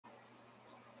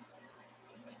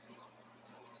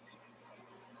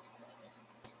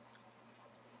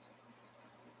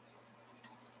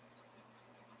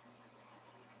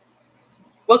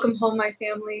Welcome home, my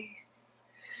family,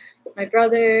 my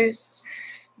brothers,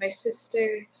 my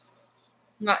sisters,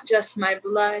 not just my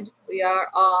blood. We are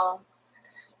all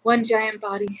one giant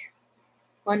body,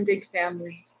 one big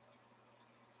family.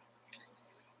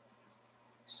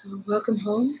 So welcome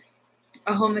home.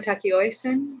 Ahom MITAKUYE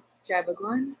OYSAIN, Jai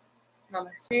Bhagwan,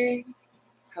 Namaste,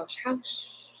 Haush Haush,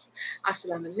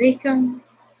 Assalamu Alaikum,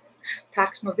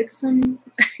 Pax Movixum.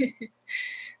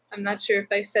 I'm not sure if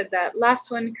I said that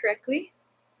last one correctly.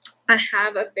 I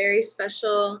have a very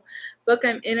special book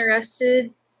I'm interested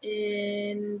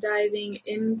in diving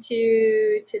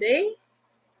into today.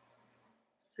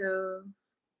 So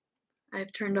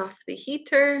I've turned off the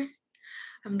heater.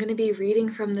 I'm going to be reading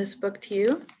from this book to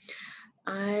you.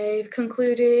 I've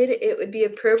concluded it would be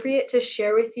appropriate to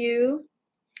share with you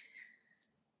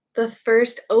the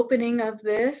first opening of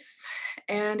this,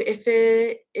 and if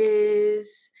it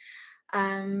is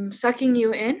sucking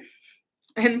you in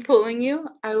and pulling you,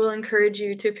 I will encourage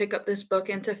you to pick up this book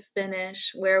and to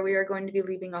finish where we are going to be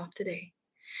leaving off today.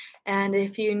 And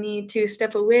if you need to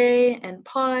step away and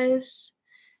pause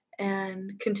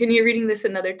and continue reading this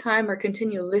another time, or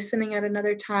continue listening at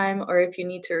another time, or if you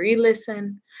need to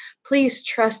re-listen, please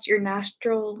trust your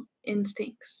natural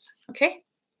instincts, okay?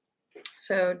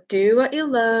 So do what you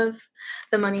love,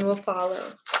 the money will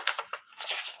follow.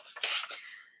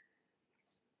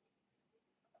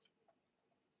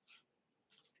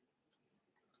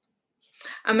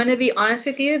 I'm going to be honest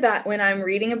with you that when I'm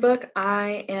reading a book,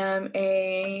 I am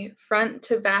a front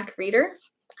to back reader.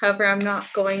 However, I'm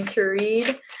not going to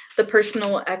read the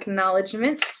personal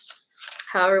acknowledgments.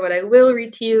 However, what I will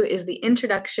read to you is the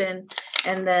introduction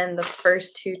and then the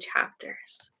first two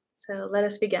chapters. So let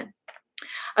us begin.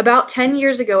 About 10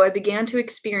 years ago, I began to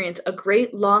experience a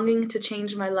great longing to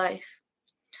change my life.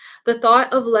 The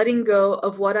thought of letting go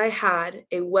of what I had,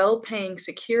 a well-paying,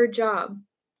 secure job,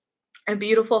 a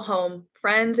beautiful home,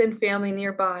 friends and family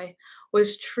nearby,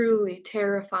 was truly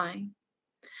terrifying.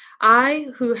 I,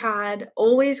 who had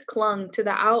always clung to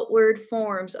the outward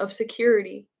forms of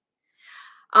security,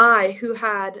 I, who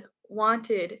had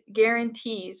wanted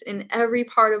guarantees in every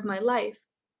part of my life,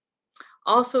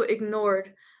 also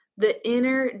ignored the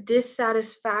inner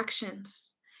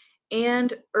dissatisfactions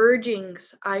and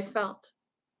urgings I felt.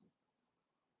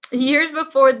 Years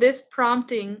before this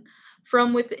prompting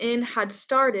from within had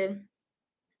started,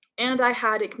 and I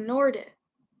had ignored it.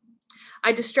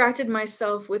 I distracted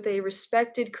myself with a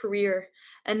respected career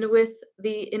and with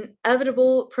the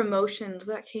inevitable promotions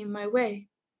that came my way.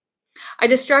 I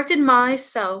distracted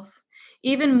myself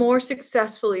even more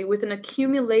successfully with an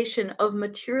accumulation of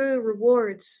material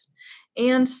rewards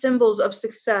and symbols of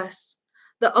success.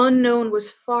 The unknown was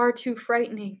far too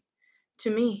frightening to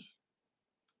me.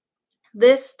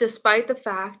 This despite the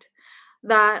fact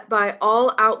that by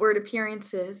all outward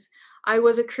appearances, I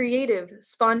was a creative,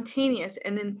 spontaneous,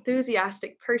 and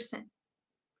enthusiastic person.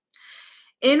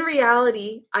 In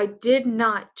reality, I did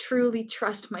not truly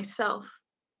trust myself.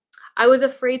 I was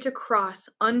afraid to cross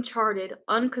uncharted,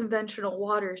 unconventional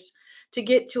waters to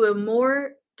get to a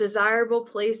more desirable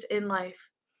place in life.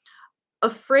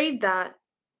 Afraid that,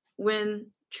 when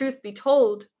truth be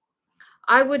told,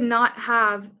 I would not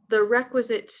have the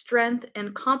requisite strength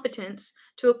and competence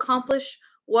to accomplish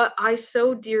what I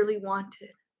so dearly wanted.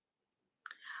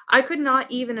 I could not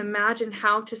even imagine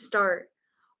how to start,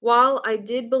 while I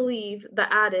did believe the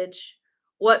adage,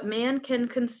 "What man can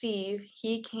conceive,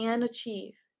 he can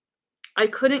achieve." I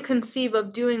couldn't conceive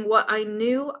of doing what I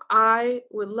knew I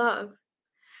would love.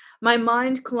 My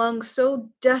mind clung so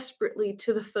desperately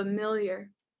to the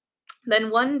familiar. Then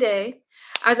one day,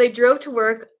 as I drove to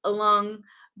work along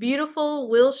beautiful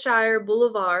Wilshire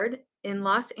Boulevard in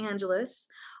Los Angeles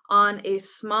on a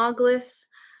smogless,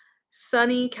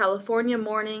 sunny California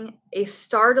morning, a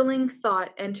startling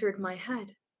thought entered my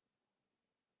head.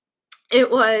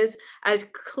 It was as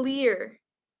clear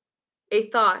a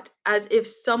thought as if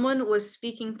someone was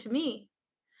speaking to me.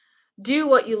 Do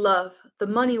what you love, the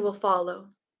money will follow.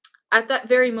 At that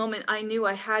very moment, I knew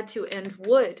I had to and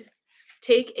would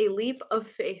take a leap of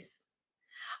faith.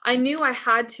 I knew I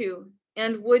had to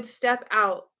and would step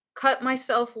out, cut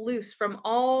myself loose from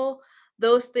all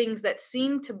those things that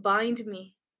seemed to bind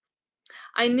me.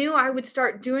 I knew I would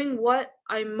start doing what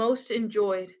I most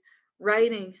enjoyed,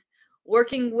 writing,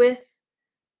 working with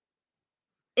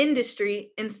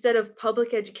industry instead of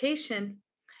public education,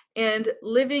 and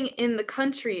living in the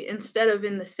country instead of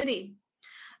in the city.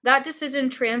 That decision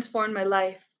transformed my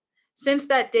life. Since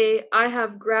that day, I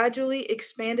have gradually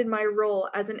expanded my role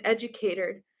as an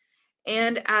educator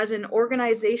and as an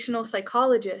organizational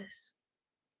psychologist.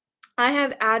 I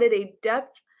have added a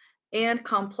depth and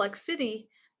complexity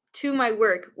to my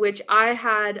work, which I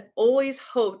had always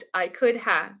hoped I could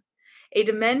have, a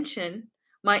dimension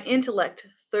my intellect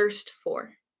thirst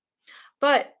for,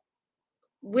 but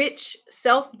which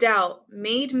self-doubt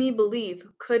made me believe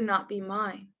could not be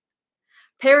mine.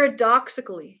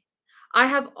 Paradoxically, I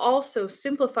have also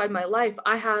simplified my life.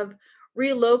 I have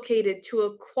relocated to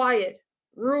a quiet,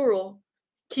 rural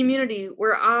community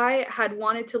where I had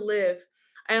wanted to live.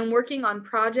 I am working on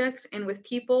projects and with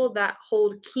people that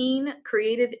hold keen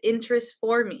creative interests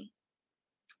for me.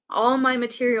 All my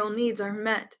material needs are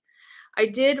met. I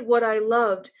did what I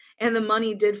loved, and the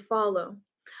money did follow.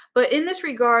 But in this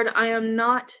regard, I am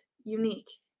not unique.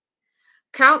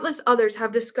 Countless others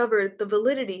have discovered the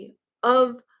validity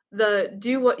of the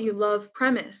do what you love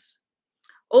premise.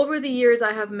 Over the years,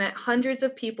 I have met hundreds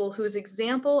of people whose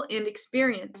example and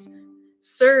experience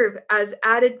serve as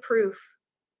added proof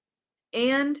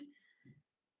and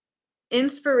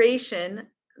inspiration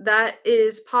that it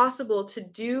is possible to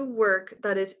do work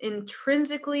that is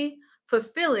intrinsically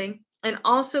fulfilling and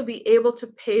also be able to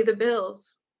pay the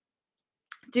bills.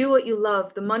 Do what you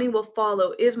love, the money will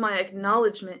follow, is my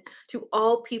acknowledgement to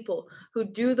all people who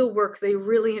do the work they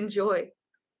really enjoy.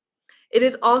 It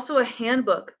is also a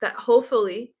handbook that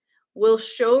hopefully will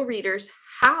show readers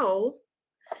how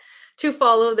to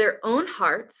follow their own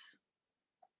hearts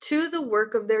to the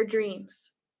work of their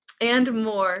dreams and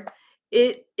more.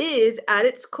 It is at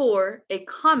its core a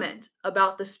comment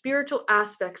about the spiritual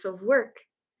aspects of work.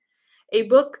 A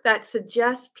book that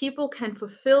suggests people can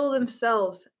fulfill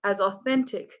themselves as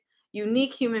authentic,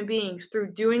 unique human beings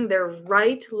through doing their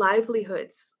right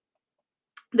livelihoods.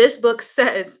 This book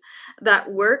says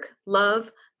that work, love,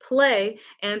 play,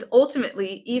 and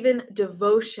ultimately even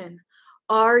devotion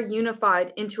are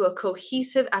unified into a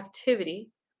cohesive activity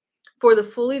for the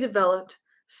fully developed,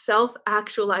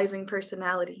 self-actualizing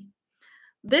personality.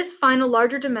 This final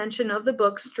larger dimension of the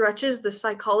book stretches the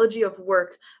psychology of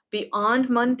work beyond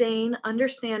mundane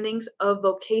understandings of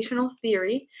vocational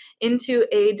theory into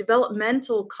a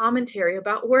developmental commentary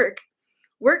about work.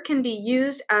 Work can be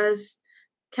used as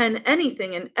can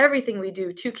anything and everything we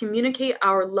do to communicate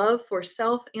our love for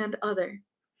self and other.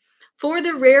 For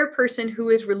the rare person who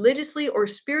is religiously or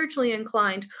spiritually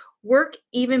inclined, work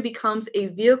even becomes a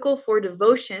vehicle for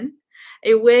devotion,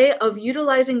 a way of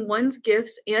utilizing one's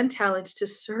gifts and talents to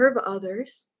serve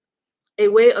others, a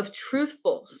way of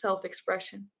truthful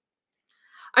self-expression.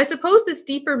 I suppose this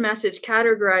deeper message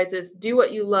categorizes Do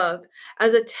What You Love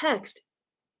as a text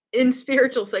in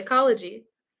spiritual psychology.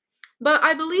 But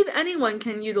I believe anyone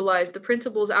can utilize the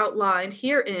principles outlined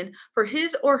herein for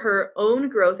his or her own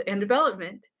growth and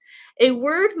development. A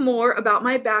word more about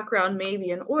my background may be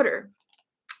in order.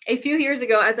 A few years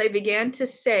ago, as I began to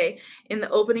say in the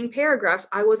opening paragraphs,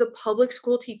 I was a public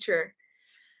school teacher.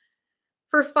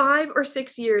 For 5 or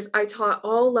 6 years, I taught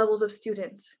all levels of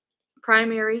students,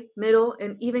 primary, middle,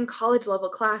 and even college level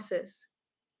classes.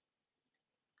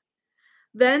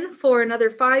 Then, for another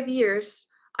 5 years,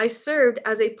 I served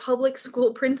as a public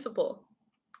school principal.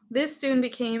 This soon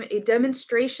became a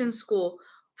demonstration school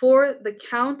for the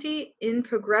county in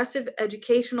progressive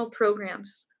educational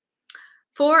programs.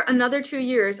 For another 2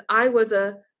 years, I was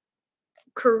a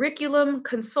curriculum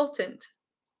consultant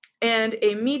and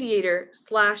a mediator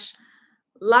slash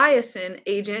liaison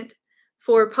agent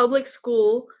for public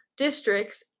school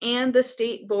districts and the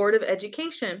State Board of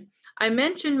Education. I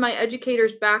mentioned my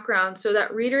educator's background so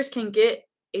that readers can get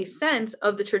a sense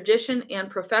of the tradition and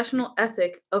professional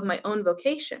ethic of my own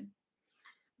vocation.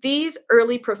 These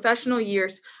early professional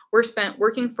years were spent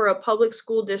working for a public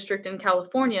school district in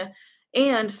California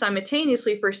and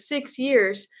simultaneously for 6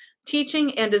 years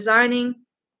teaching and designing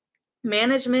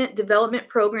management development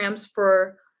programs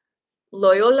for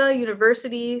Loyola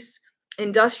University's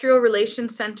Industrial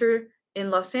Relations Center in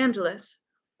Los Angeles.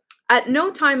 At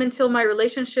no time until my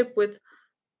relationship with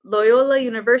Loyola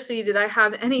University did I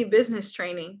have any business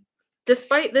training.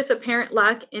 Despite this apparent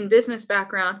lack in business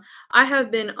background, I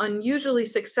have been unusually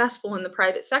successful in the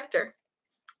private sector.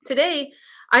 Today,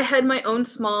 I head my own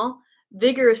small,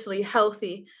 vigorously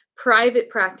healthy private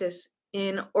practice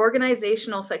in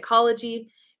organizational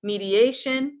psychology,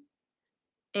 mediation,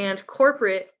 and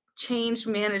corporate change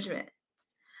management.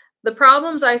 The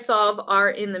problems I solve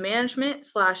are in the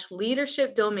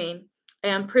management/leadership domain. I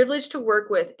am privileged to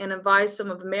work with and advise some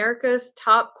of America's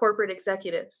top corporate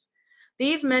executives.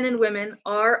 These men and women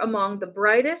are among the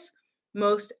brightest,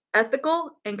 most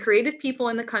ethical, and creative people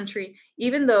in the country,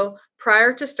 even though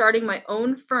prior to starting my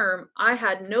own firm, I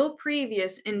had no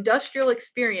previous industrial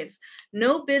experience,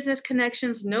 no business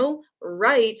connections, no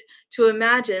right to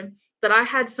imagine that I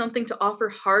had something to offer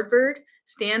Harvard,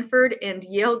 Stanford, and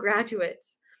Yale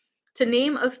graduates. To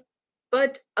name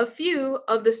but a few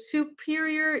of the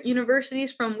superior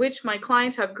universities from which my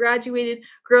clients have graduated,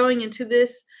 growing into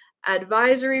this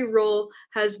advisory role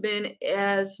has been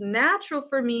as natural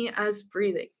for me as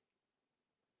breathing.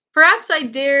 Perhaps I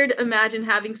dared imagine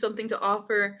having something to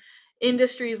offer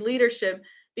industry's leadership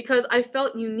because I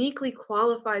felt uniquely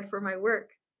qualified for my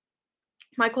work.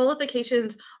 My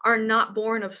qualifications are not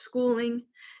born of schooling,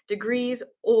 degrees,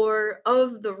 or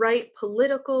of the right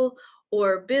political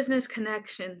or business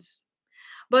connections,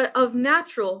 but of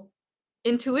natural,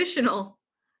 intuitional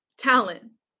talent.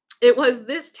 It was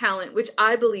this talent which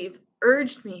I believe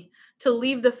urged me to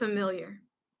leave the familiar.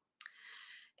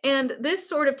 And this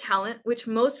sort of talent which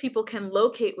most people can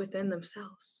locate within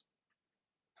themselves.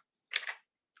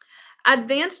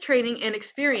 Advanced training and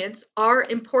experience are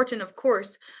important, of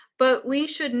course, but we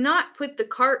should not put the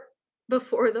cart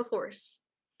before the horse.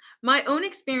 My own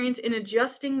experience in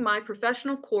adjusting my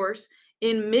professional course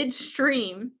in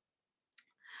midstream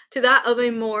to that of a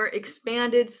more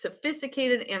expanded,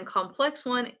 sophisticated, and complex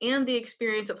one, and the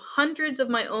experience of hundreds of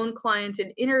my own clients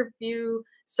and interview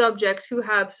subjects who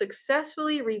have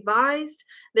successfully revised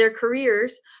their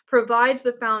careers, provides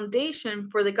the foundation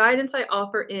for the guidance I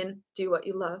offer in Do What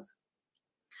You Love.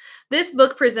 This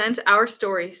book presents our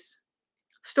stories.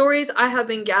 Stories I have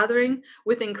been gathering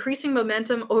with increasing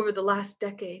momentum over the last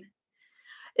decade.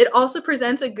 It also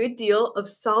presents a good deal of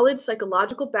solid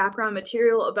psychological background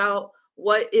material about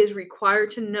what is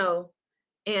required to know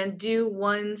and do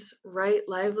one's right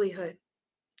livelihood.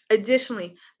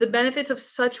 Additionally, the benefits of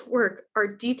such work are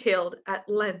detailed at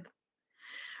length.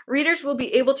 Readers will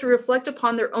be able to reflect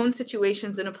upon their own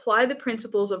situations and apply the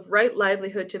principles of right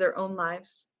livelihood to their own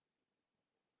lives.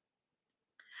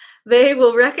 They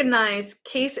will recognize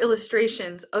case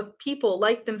illustrations of people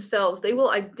like themselves. They will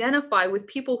identify with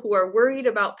people who are worried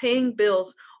about paying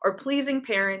bills or pleasing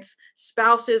parents,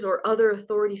 spouses, or other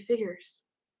authority figures.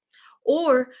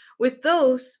 Or with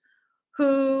those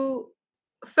who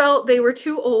felt they were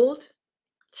too old,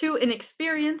 too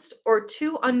inexperienced, or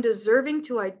too undeserving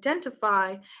to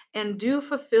identify and do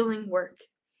fulfilling work.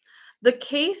 The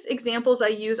case examples I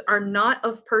use are not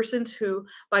of persons who,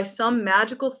 by some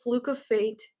magical fluke of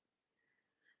fate,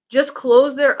 just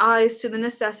close their eyes to the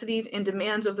necessities and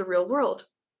demands of the real world.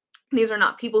 These are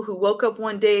not people who woke up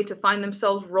one day to find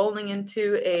themselves rolling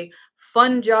into a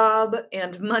fun job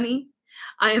and money.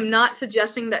 I am not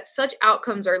suggesting that such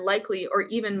outcomes are likely or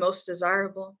even most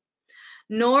desirable.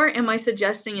 Nor am I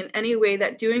suggesting in any way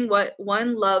that doing what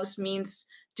one loves means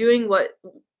doing what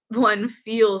one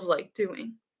feels like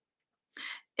doing.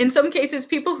 In some cases,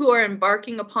 people who are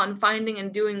embarking upon finding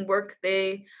and doing work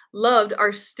they loved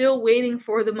are still waiting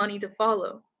for the money to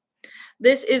follow.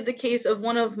 This is the case of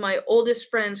one of my oldest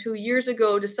friends who years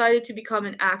ago decided to become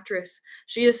an actress.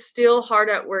 She is still hard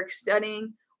at work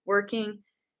studying, working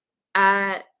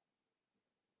at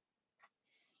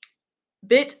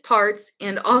bit parts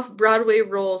and off-Broadway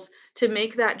roles to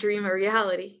make that dream a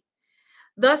reality.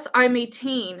 Thus, I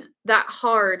maintain that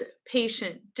hard,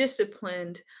 patient,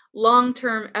 disciplined,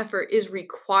 long-term effort is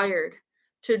required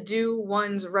to do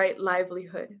one's right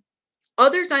livelihood.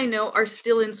 Others I know are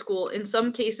still in school, in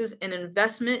some cases an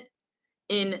investment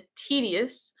in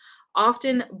tedious,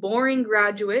 often boring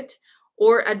graduate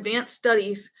or advanced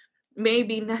studies may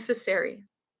be necessary.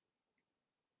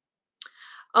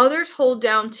 Others hold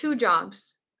down two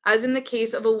jobs, as in the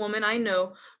case of a woman I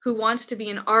know who wants to be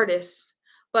an artist,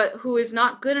 but who is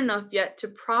not good enough yet to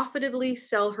profitably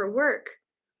sell her work.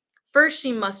 First,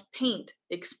 she must paint,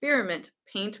 experiment,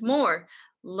 paint more,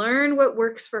 learn what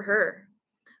works for her.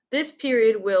 This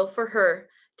period will, for her,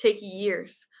 take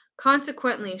years.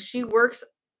 Consequently, she works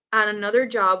at another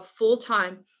job full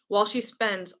time while she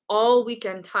spends all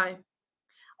weekend time,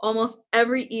 almost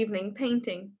every evening,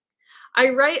 painting. I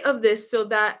write of this so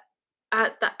that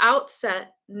at the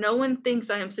outset, no one thinks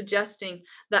I am suggesting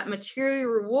that material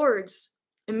rewards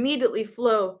immediately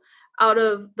flow out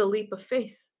of the leap of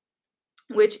faith,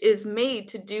 which is made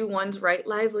to do one's right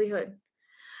livelihood.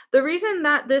 The reason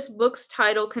that this book's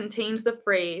title contains the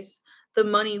phrase, "the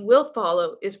money will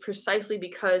follow," is precisely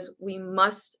because we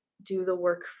must do the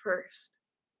work first.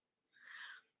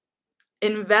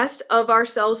 Invest of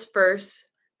ourselves first,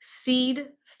 seed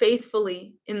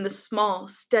faithfully in the small,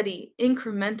 steady,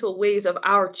 incremental ways of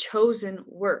our chosen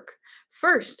work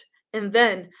first, and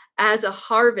then, as a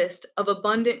harvest of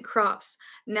abundant crops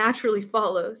naturally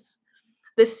follows,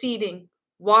 the seeding,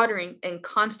 watering, and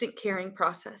constant caring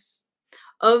process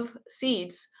of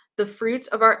seeds, the fruits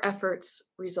of our efforts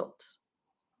result.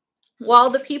 While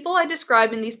the people I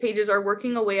describe in these pages are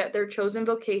working away at their chosen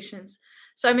vocations,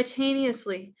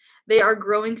 simultaneously, they are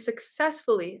growing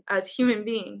successfully as human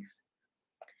beings.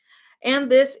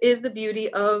 And this is the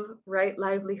beauty of right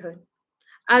livelihood.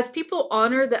 As people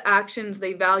honor the actions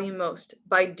they value most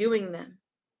by doing them,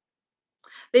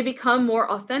 they become more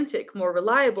authentic, more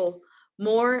reliable,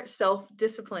 more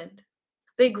self-disciplined.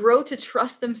 They grow to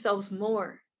trust themselves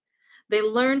more. They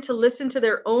learn to listen to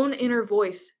their own inner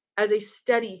voice as a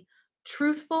steady,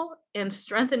 truthful, and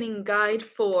strengthening guide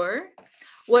for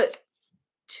what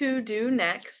to do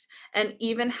next and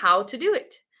even how to do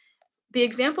it. The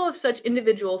example of such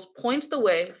individuals points the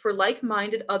way for like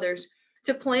minded others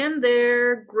to plan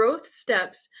their growth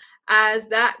steps as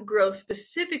that growth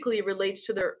specifically relates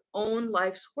to their own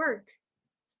life's work.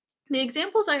 The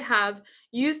examples I have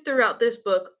used throughout this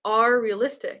book are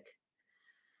realistic.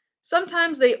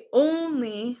 Sometimes they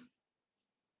only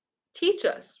teach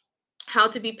us how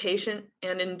to be patient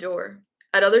and endure.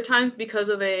 At other times, because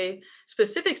of a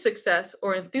specific success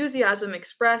or enthusiasm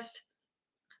expressed,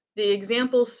 the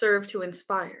examples serve to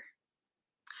inspire.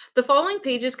 The following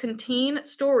pages contain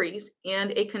stories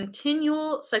and a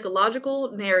continual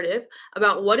psychological narrative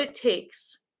about what it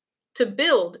takes to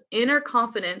build inner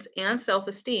confidence and self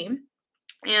esteem,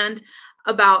 and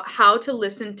about how to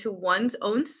listen to one's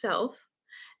own self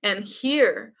and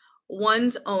hear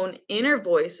one's own inner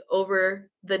voice over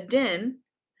the din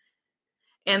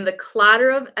and the clatter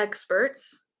of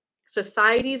experts,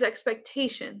 society's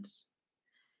expectations,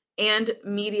 and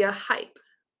media hype.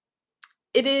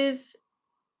 It is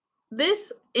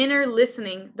this inner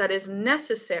listening that is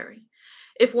necessary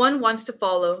if one wants to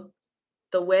follow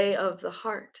the way of the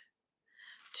heart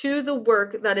to the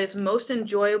work that is most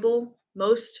enjoyable,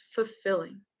 most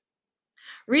fulfilling.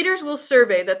 Readers will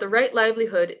survey that the right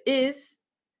livelihood is,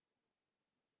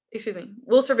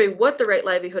 will survey what the right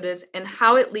livelihood is and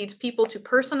how it leads people to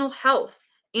personal health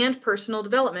and personal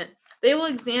development. They will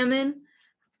examine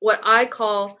what I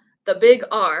call the big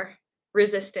R,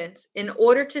 resistance, in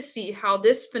order to see how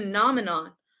this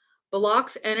phenomenon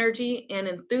blocks energy and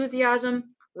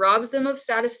enthusiasm, robs them of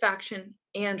satisfaction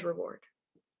and reward.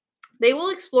 They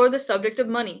will explore the subject of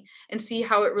money and see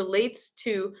how it relates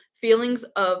to feelings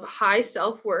of high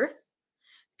self-worth,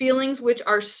 feelings which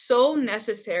are so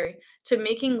necessary to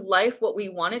making life what we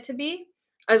want it to be,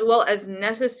 as well as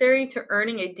necessary to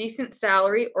earning a decent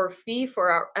salary or fee for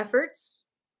our efforts.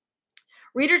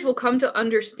 Readers will come to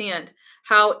understand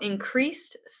how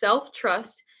increased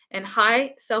self-trust and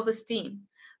high self-esteem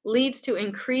leads to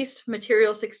increased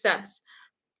material success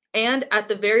and, at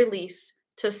the very least,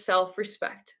 to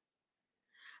self-respect.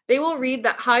 They will read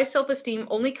that high self-esteem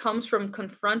only comes from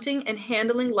confronting and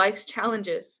handling life's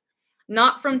challenges,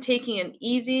 not from taking an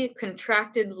easy,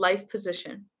 contracted life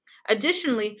position.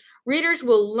 Additionally, readers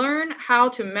will learn how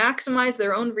to maximize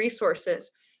their own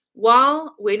resources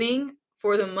while waiting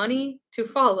for the money to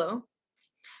follow.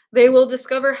 They will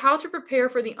discover how to prepare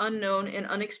for the unknown and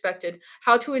unexpected,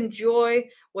 how to enjoy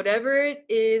whatever it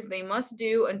is they must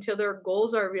do until their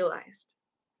goals are realized.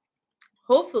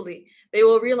 Hopefully, they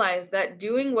will realize that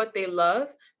doing what they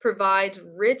love provides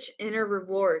rich inner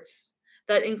rewards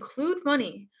that include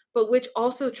money, but which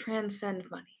also transcend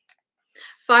money.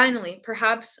 Finally,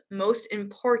 perhaps most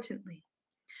importantly,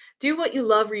 do what you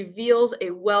love reveals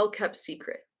a well-kept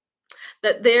secret,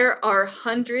 that there are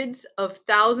hundreds of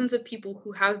thousands of people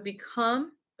who have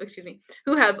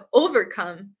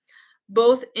overcome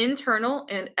both internal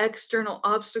and external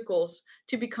obstacles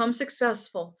to become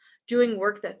successful doing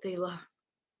work that they love.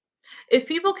 If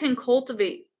people can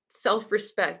cultivate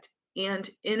self-respect and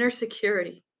inner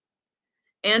security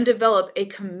and develop a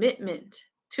commitment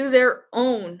to their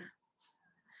own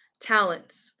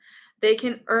talents, they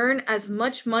can earn as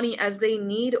much money as they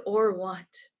need or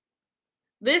want.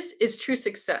 This is true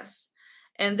success,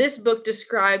 and this book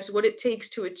describes what it takes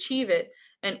to achieve it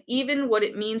and even what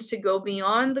it means to go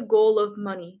beyond the goal of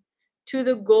money to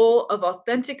the goal of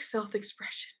authentic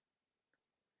self-expression,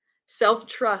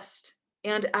 self-trust,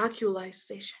 and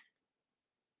actualization.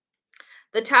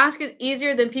 The task is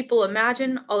easier than people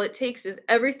imagine. All it takes is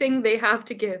everything they have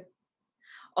to give,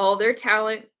 all their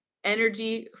talent,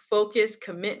 energy, focus,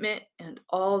 commitment, and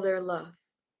all their love.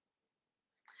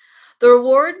 The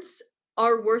rewards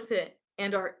are worth it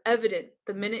and are evident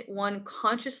the minute one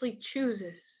consciously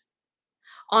chooses,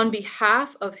 on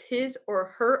behalf of his or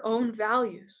her own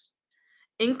values,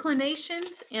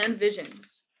 inclinations, and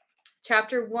visions.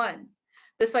 Chapter 1,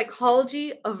 The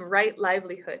Psychology of Right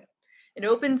Livelihood. It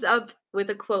opens up with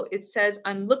a quote. It says,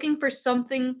 "I'm looking for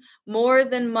something more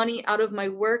than money out of my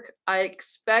work. I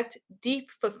expect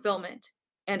deep fulfillment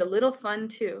and a little fun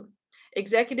too."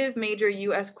 Executive Major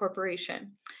U.S.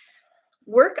 Corporation.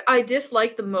 Work I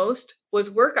disliked the most was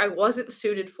work I wasn't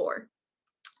suited for.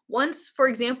 Once, for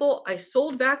example, I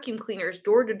sold vacuum cleaners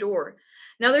door to door.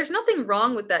 Now, there's nothing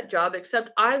wrong with that job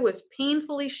except I was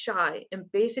painfully shy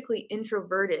and basically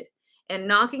introverted, and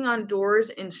knocking on doors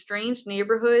in strange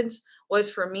neighborhoods was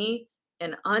for me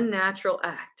an unnatural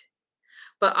act.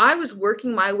 But I was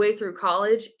working my way through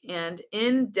college and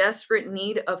in desperate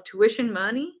need of tuition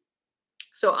money,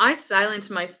 so I silenced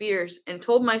my fears and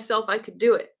told myself I could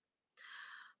do it.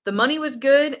 The money was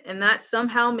good, and that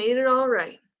somehow made it all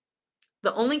right.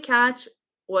 The only catch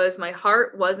was my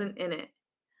heart wasn't in it.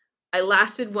 I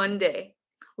lasted one day.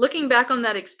 Looking back on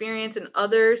that experience and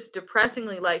others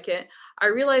depressingly like it, I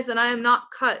realized that I am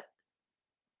not cut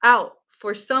out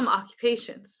for some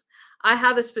occupations. I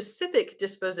have a specific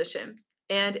disposition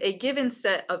and a given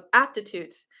set of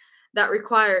aptitudes that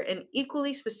require an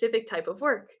equally specific type of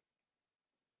work.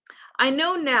 I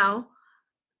know now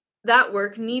that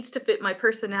work needs to fit my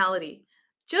personality,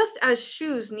 just as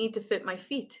shoes need to fit my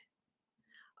feet.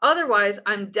 Otherwise,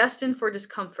 I'm destined for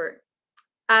discomfort.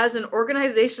 As an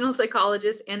organizational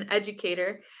psychologist and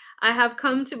educator, I have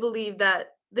come to believe that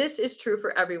this is true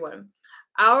for everyone.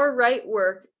 Our right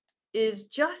work is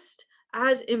just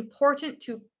as important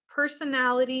to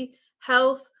personality,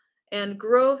 health, and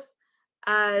growth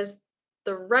as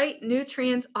the right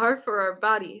nutrients are for our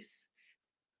bodies.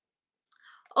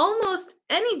 Almost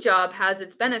any job has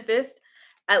its benefits.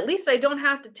 At least I don't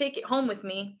have to take it home with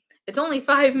me. It's only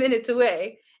 5 minutes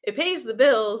away. It pays the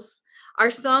bills, are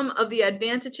some of the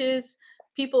advantages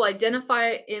people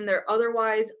identify in their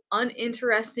otherwise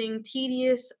uninteresting,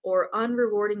 tedious, or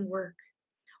unrewarding work.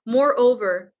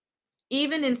 Moreover,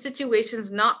 even in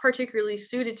situations not particularly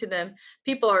suited to them,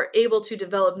 people are able to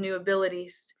develop new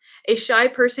abilities. A shy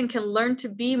person can learn to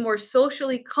be more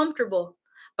socially comfortable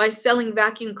by selling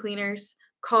vacuum cleaners,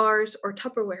 cars, or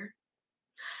Tupperware.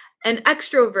 An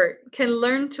extrovert can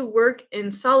learn to work in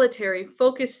solitary,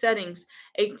 focused settings.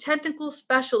 A technical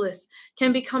specialist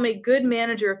can become a good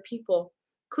manager of people.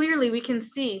 Clearly, we can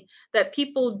see that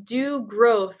people do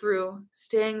grow through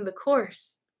staying the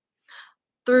course,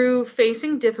 through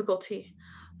facing difficulty,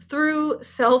 through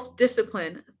self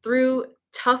discipline, through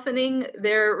toughening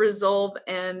their resolve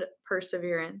and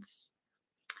perseverance.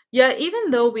 Yet, even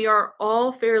though we are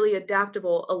all fairly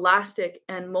adaptable, elastic,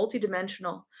 and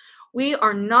multidimensional, we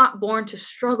are not born to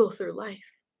struggle through life.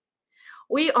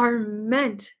 We are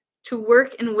meant to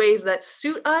work in ways that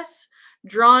suit us,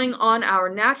 drawing on our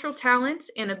natural talents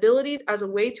and abilities as a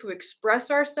way to express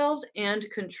ourselves and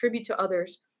contribute to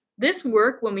others. This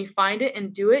work, when we find it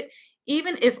and do it,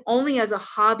 even if only as a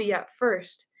hobby at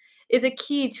first, is a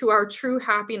key to our true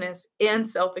happiness and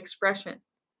self expression.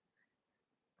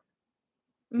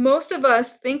 Most of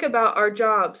us think about our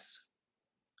jobs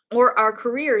or our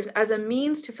careers as a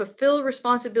means to fulfill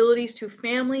responsibilities to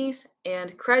families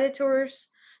and creditors,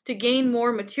 to gain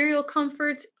more material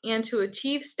comforts, and to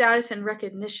achieve status and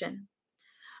recognition.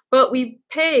 But we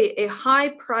pay a high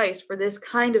price for this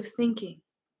kind of thinking.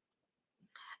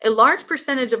 A large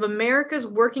percentage of America's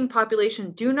working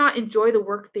population do not enjoy the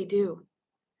work they do.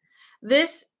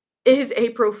 This is a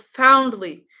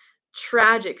profoundly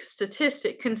tragic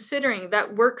statistic considering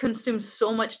that work consumes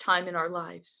so much time in our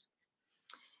lives.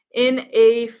 In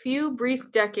a few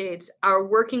brief decades, our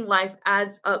working life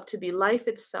adds up to be life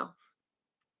itself.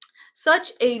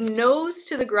 Such a nose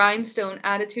to the grindstone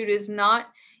attitude is not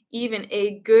even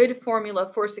a good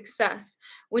formula for success.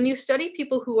 When you study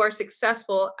people who are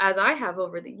successful, as I have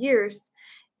over the years,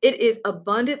 it is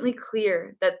abundantly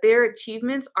clear that their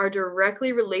achievements are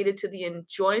directly related to the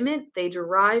enjoyment they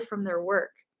derive from their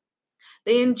work.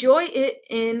 They enjoy it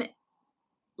in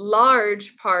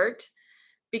large part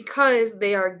because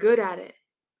they are good at it.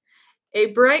 A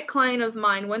bright client of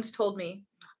mine once told me,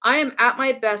 I am at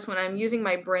my best when I'm using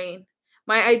my brain.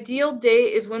 My ideal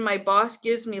day is when my boss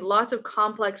gives me lots of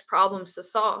complex problems to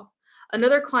solve.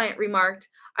 Another client remarked,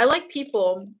 I like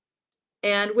people,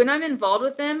 and when I'm involved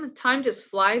with them, time just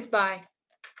flies by.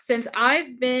 Since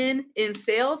I've been in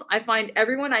sales, I find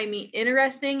everyone I meet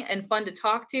interesting and fun to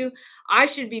talk to. I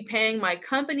should be paying my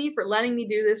company for letting me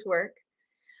do this work.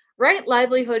 Right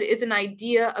livelihood is an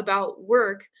idea about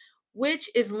work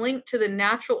which is linked to the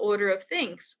natural order of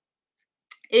things.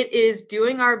 It is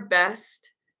doing our best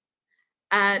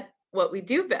at what we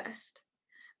do best.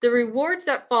 The rewards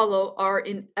that follow are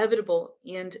inevitable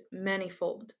and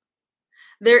manifold.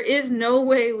 There is no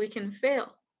way we can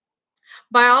fail.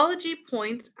 Biology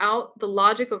points out the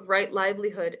logic of right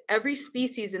livelihood. Every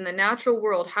species in the natural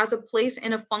world has a place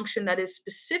and a function that is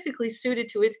specifically suited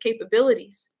to its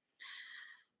capabilities.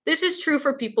 This is true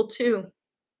for people too.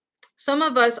 Some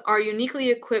of us are uniquely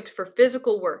equipped for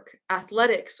physical work,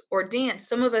 athletics, or dance.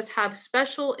 Some of us have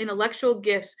special intellectual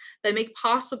gifts that make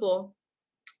possible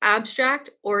abstract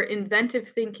or inventive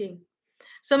thinking.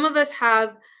 Some of us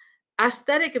have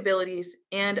aesthetic abilities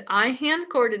and eye-hand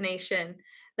coordination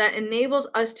that enables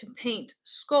us to paint,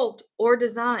 sculpt, or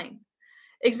design.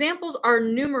 Examples are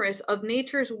numerous of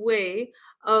nature's way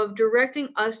of directing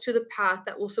us to the path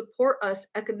that will support us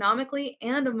economically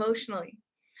and emotionally.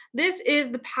 This is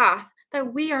the path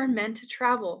that we are meant to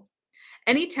travel.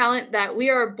 Any talent that we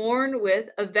are born with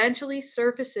eventually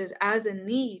surfaces as a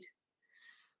need.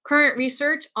 Current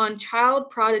research on child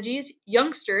prodigies,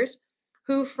 youngsters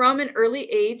who from an early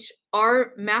age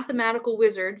are mathematical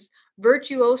wizards,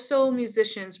 virtuoso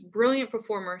musicians, brilliant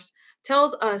performers,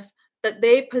 tells us that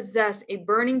they possess a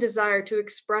burning desire to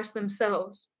express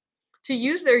themselves, to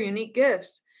use their unique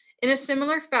gifts. In a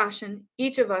similar fashion,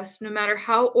 each of us, no matter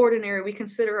how ordinary we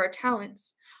consider our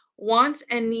talents, wants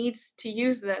and needs to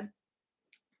use them.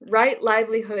 Right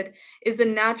livelihood is the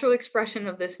natural expression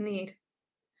of this need.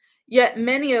 Yet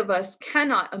many of us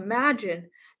cannot imagine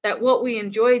that what we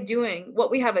enjoy doing,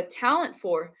 what we have a talent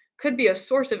for, could be a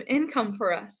source of income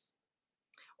for us,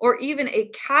 or even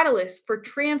a catalyst for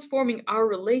transforming our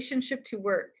relationship to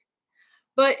work.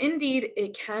 But indeed,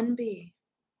 it can be.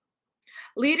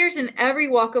 Leaders in every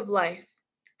walk of life,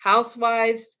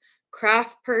 housewives,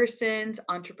 craft persons,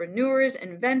 entrepreneurs,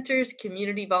 inventors,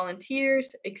 community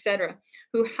volunteers, etc.,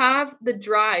 who have the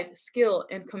drive, skill,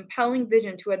 and compelling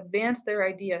vision to advance their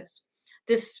ideas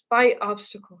despite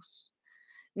obstacles,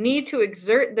 need to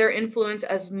exert their influence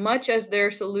as much as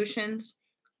their solutions,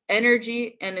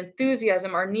 energy, and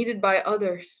enthusiasm are needed by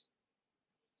others.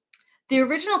 The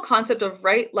original concept of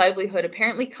right livelihood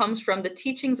apparently comes from the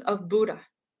teachings of Buddha,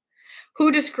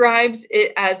 who describes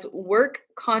it as work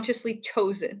consciously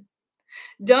chosen,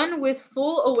 done with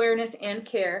full awareness and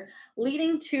care,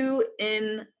 leading to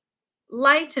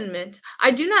enlightenment.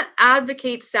 I do not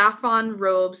advocate saffron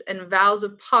robes and vows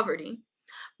of poverty,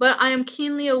 but I am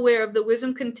keenly aware of the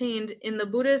wisdom contained in the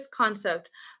Buddha's concept.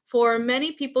 For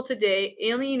many people today,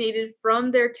 alienated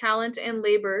from their talent and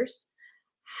labors,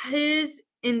 his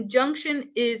injunction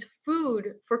is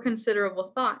food for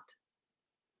considerable thought.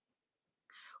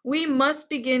 We must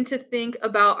begin to think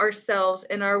about ourselves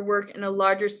and our work in a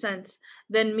larger sense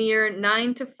than mere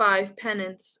 9 to 5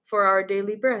 penance for our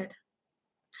daily bread.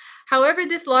 However,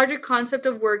 this larger concept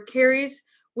of work carries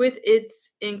with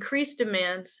its increased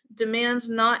demands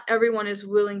not everyone is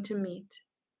willing to meet.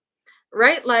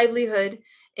 Right livelihood,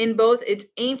 in both its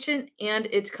ancient and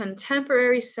its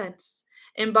contemporary sense,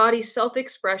 embodies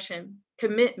self-expression,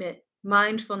 commitment,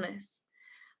 mindfulness,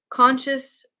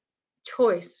 conscious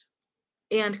choice,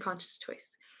 and conscious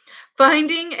choice.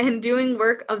 Finding and doing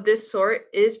work of this sort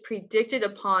is predicted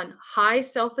upon high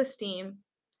self-esteem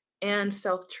and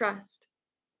self-trust.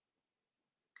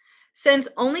 Since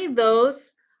only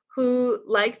those who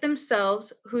like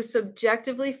themselves, who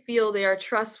subjectively feel they are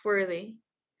trustworthy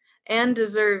and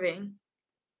deserving,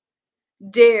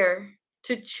 dare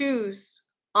to choose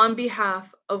on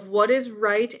behalf of what is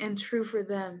right and true for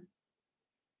them.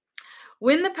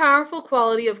 When the powerful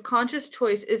quality of conscious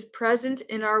choice is present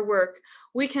in our work,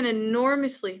 we can I'm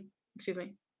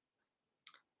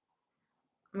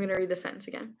going to read the sentence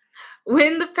again.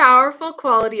 When the powerful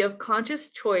quality of conscious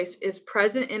choice is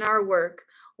present in our work,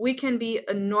 we can be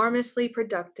enormously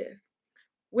productive.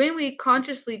 When we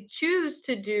consciously choose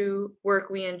to do work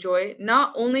we enjoy,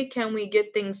 not only can we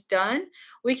get things done,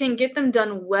 we can get them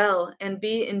done well and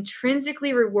be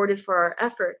intrinsically rewarded for our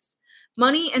efforts.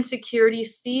 Money and security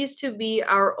cease to be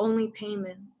our only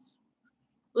payments.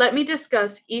 Let me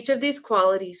discuss each of these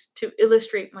qualities to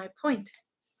illustrate my point.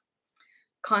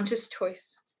 Conscious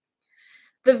choice.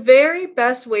 The very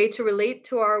best way to relate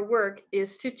to our work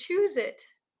is to choose it.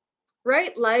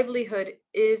 Right livelihood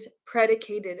is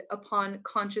predicated upon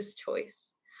conscious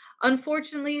choice.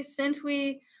 Unfortunately, since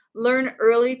we learn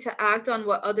early to act on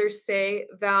what others say,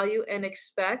 value, and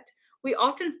expect, we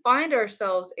often find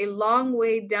ourselves a long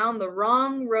way down the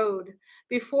wrong road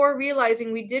before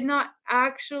realizing we did not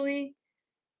actually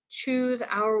choose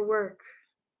our work.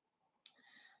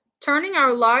 Turning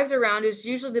our lives around is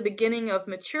usually the beginning of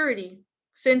maturity,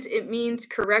 since it means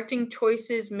correcting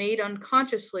choices made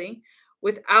unconsciously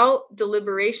without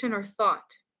deliberation or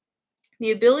thought.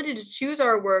 The ability to choose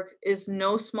our work is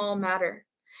no small matter.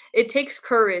 It takes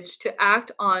courage to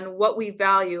act on what we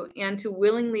value and to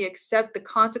willingly accept the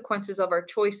consequences of our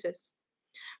choices.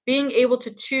 Being able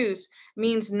to choose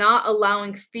means not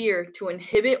allowing fear to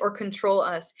inhibit or control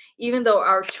us, even though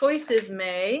our choices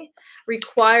may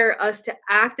require us to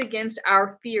act against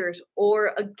our fears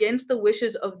or against the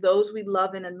wishes of those we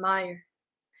love and admire.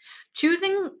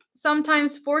 Choosing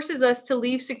sometimes forces us to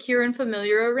leave secure and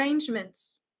familiar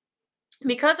arrangements.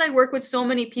 Because I work with so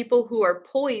many people who are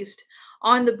poised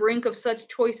On the brink of such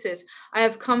choices, I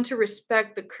have come to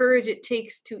respect the courage it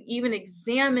takes to even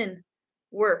examine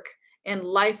work and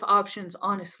life options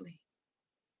honestly.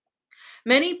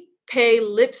 Many pay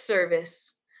lip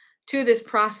service to this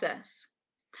process,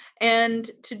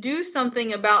 and to do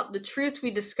something about the truths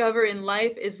we discover in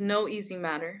life is no easy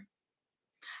matter.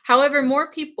 However,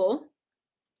 more people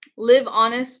live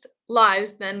honest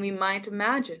lives than we might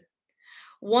imagine.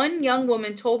 One young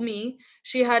woman told me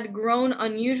she had grown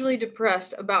unusually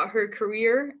depressed about her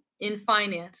career in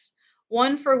finance,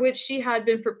 one for which she had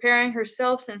been preparing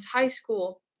herself since high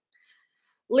school.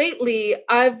 Lately,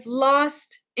 I've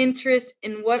lost interest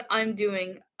in what I'm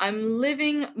doing. I'm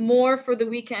living more for the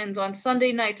weekends. On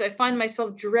Sunday nights, I find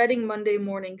myself dreading Monday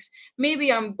mornings.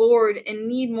 Maybe I'm bored and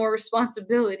need more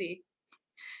responsibility.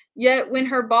 Yet, when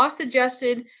her boss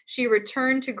suggested she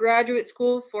return to graduate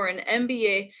school for an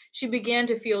MBA, she began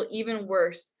to feel even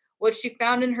worse. What she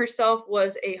found in herself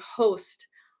was a host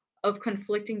of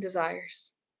conflicting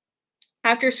desires.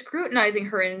 After scrutinizing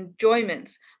her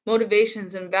enjoyments,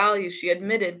 motivations, and values, she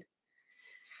admitted,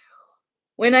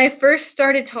 "When I first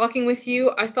started talking with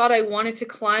you, I thought I wanted to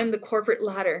climb the corporate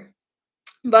ladder.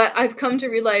 But I've come to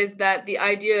realize that the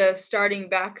idea of starting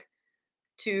back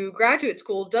to graduate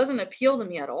school doesn't appeal to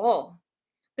me at all.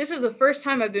 This is the first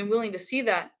time I've been willing to see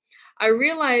that. I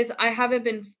realize I haven't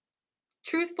been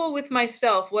truthful with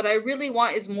myself. What I really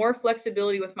want is more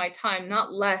flexibility with my time,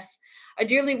 not less. I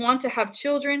dearly want to have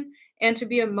children and to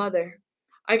be a mother.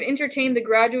 I've entertained the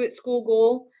graduate school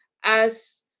goal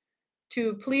as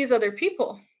to please other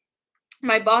people.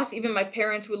 My boss, even my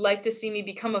parents, would like to see me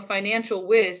become a financial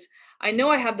whiz. I know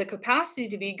I have the capacity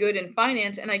to be good in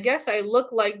finance, and I guess I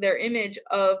look like their image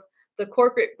of the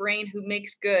corporate brain who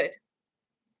makes good.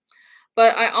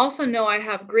 But I also know I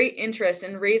have great interest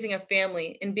in raising a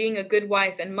family, in being a good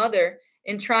wife and mother,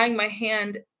 in trying my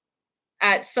hand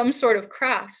at some sort of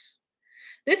crafts.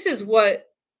 This is what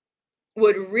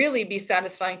would really be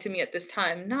satisfying to me at this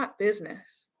time, not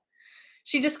business."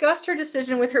 She discussed her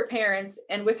decision with her parents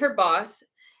and with her boss,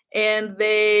 and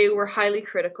they were highly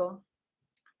critical.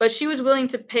 But she was willing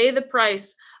to pay the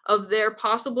price of their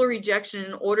possible rejection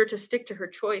in order to stick to her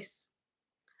choice.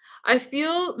 "I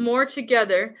feel more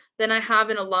together than I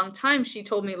have in a long time," she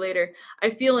told me later.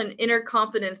 "I feel an inner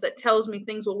confidence that tells me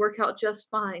things will work out just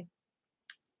fine."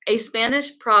 A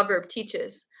Spanish proverb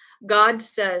teaches, God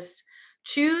says,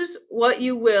 "Choose what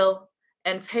you will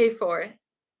and pay for it."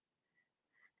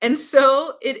 And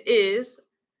so it is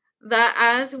that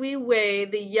as we weigh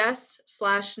the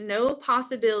yes/no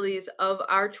possibilities of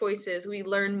our choices, we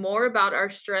learn more about our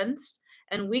strengths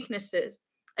and weaknesses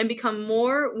and become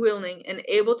more willing and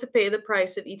able to pay the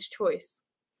price of each choice.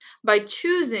 By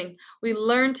choosing, we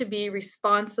learn to be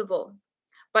responsible.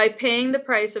 By paying the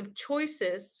price of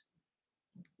choices,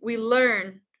 we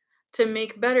learn to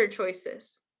make better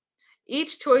choices.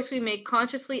 Each choice we make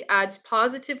consciously adds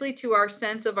positively to our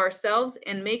sense of ourselves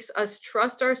and makes us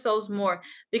trust ourselves more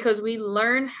because we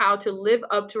learn how to live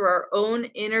up to our own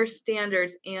inner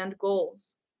standards and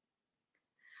goals.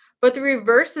 But the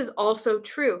reverse is also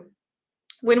true.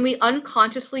 When we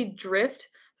unconsciously drift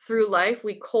through life,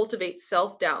 we cultivate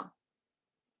self doubt,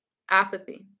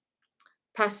 apathy,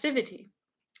 passivity,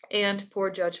 and poor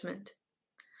judgment.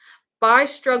 By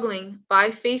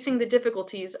facing the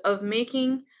difficulties of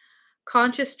making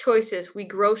conscious choices, we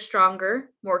grow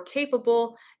stronger, more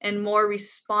capable, and more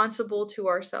responsible to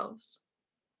ourselves.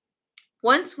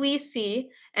 Once we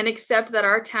see and accept that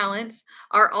our talents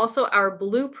are also our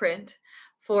blueprint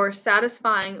for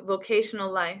satisfying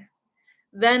vocational life,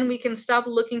 then we can stop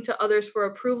looking to others for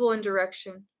approval and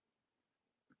direction.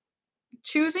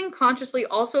 Choosing consciously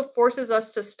also forces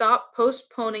us to stop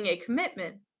postponing a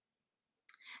commitment.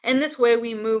 In this way,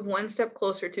 we move one step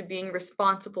closer to being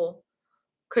responsible,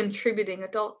 contributing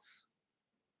adults.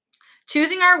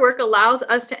 Choosing our work allows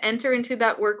us to enter into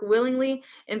that work willingly,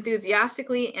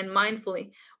 enthusiastically, and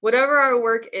mindfully. Whatever our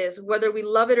work is, whether we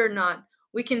love it or not,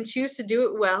 we can choose to do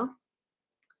it well,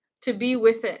 to be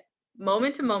with it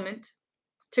moment to moment,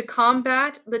 to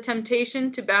combat the temptation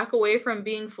to back away from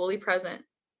being fully present.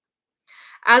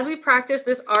 As we practice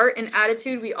this art and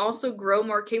attitude, we also grow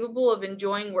more capable of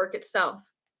enjoying work itself.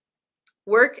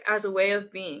 Work as a way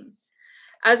of being.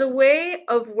 As a way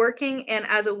of working and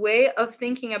as a way of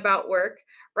thinking about work,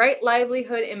 right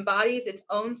livelihood embodies its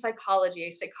own psychology,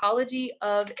 a psychology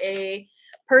of a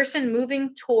person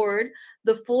moving toward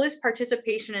the fullest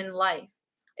participation in life,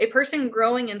 a person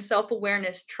growing in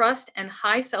self-awareness, trust, and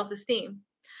high self-esteem.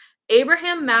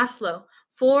 Abraham Maslow,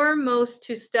 foremost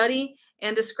to study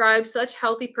and describe such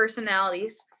healthy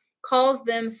personalities, calls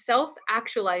them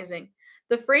self-actualizing.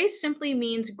 The phrase simply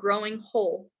means growing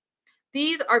whole.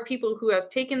 These are people who have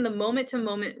taken the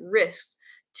moment-to-moment risks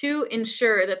to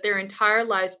ensure that their entire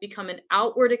lives become an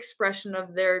outward expression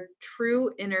of their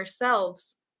true inner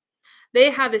selves. They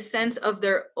have a sense of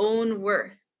their own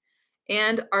worth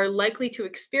and are likely to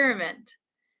experiment,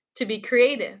 to be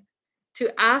creative,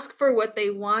 to ask for what they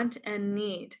want and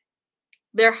need.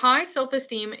 Their high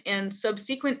self-esteem and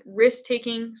subsequent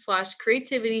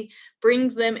risk-taking/creativity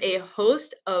brings them a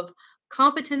host of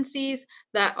competencies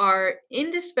that are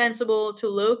indispensable to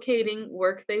locating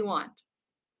work they want.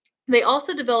 They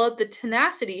also develop the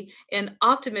tenacity and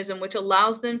optimism which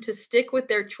allows them to stick with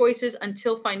their choices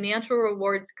until financial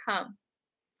rewards come.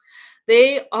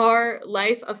 They are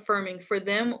life affirming. For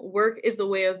them, work is the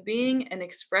way of being, an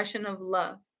expression of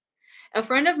love. A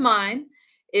friend of mine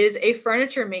is a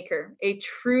furniture maker, a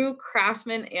true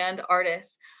craftsman and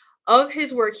artist. Of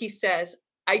his work, he says,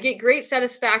 I get great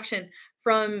satisfaction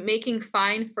from making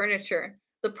fine furniture.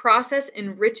 The process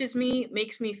enriches me,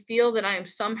 makes me feel that I am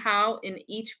somehow in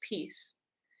each piece.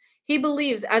 He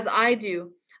believes, as I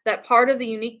do, that part of the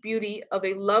unique beauty of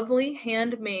a lovely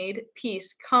handmade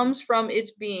piece comes from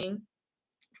its being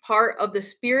part of the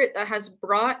spirit that has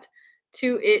brought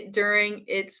to it during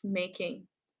its making.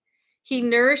 He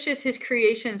nourishes his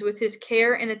creations with his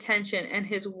care and attention, and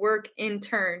his work in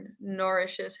turn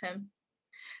nourishes him.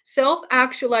 Self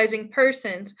actualizing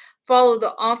persons follow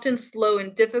the often slow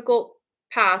and difficult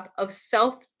path of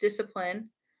self discipline,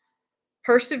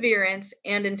 perseverance,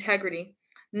 and integrity.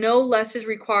 No less is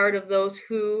required of those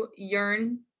who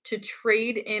yearn to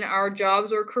trade in our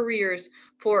jobs or careers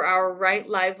for our right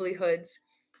livelihoods,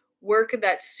 work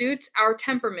that suits our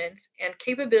temperaments and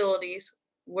capabilities,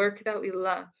 work that we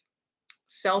love.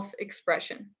 Self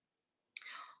expression.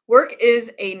 Work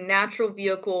is a natural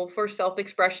vehicle for self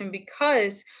expression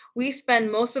because we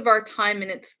spend most of our time in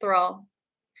its thrall.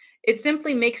 It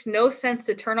simply makes no sense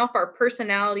to turn off our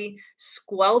personality,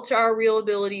 squelch our real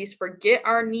abilities, forget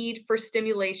our need for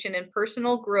stimulation and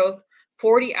personal growth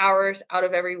 40 hours out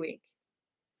of every week.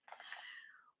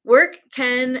 Work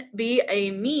can be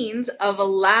a means of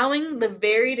allowing the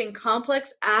varied and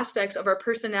complex aspects of our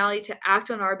personality to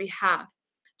act on our behalf,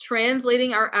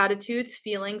 translating our attitudes,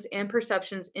 feelings, and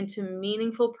perceptions into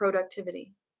meaningful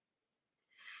productivity.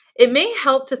 It may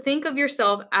help to think of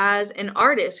yourself as an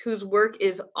artist whose work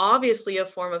is obviously a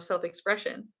form of self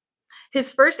expression.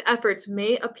 His first efforts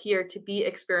may appear to be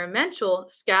experimental,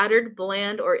 scattered,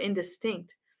 bland, or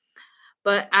indistinct.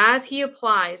 But as he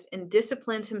applies and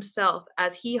disciplines himself,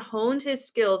 as he hones his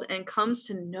skills and comes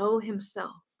to know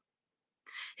himself,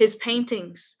 his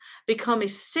paintings become a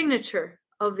signature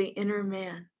of the inner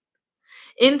man.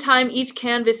 In time, each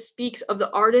canvas speaks of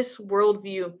the artist's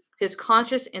worldview, his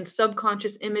conscious and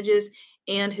subconscious images,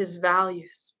 and his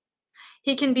values.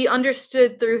 He can be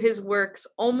understood through his works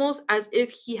almost as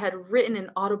if he had written an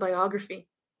autobiography.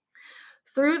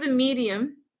 Through the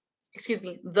medium,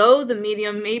 though the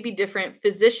medium may be different,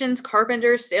 physicians,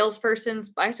 carpenters,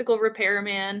 salespersons, bicycle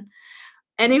repairman,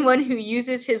 anyone who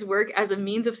uses his work as a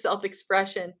means of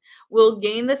self-expression will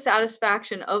gain the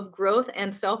satisfaction of growth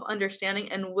and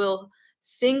self-understanding and will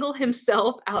single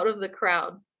himself out of the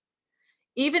crowd.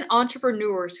 Even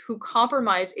entrepreneurs who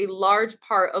compromise a large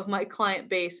part of my client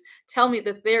base tell me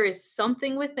that there is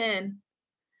something within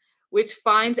which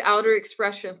finds outer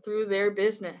expression through their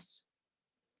business.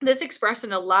 This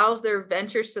expression allows their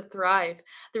ventures to thrive.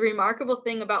 The remarkable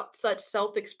thing about such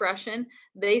self-expression,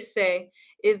 they say,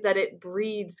 is that it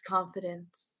breeds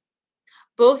confidence,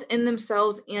 both in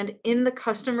themselves and in the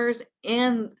customers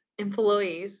and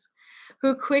employees,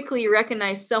 who quickly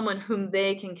recognize someone whom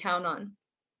they can count on.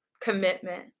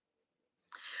 Commitment.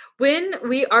 When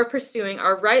we are pursuing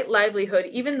our right livelihood,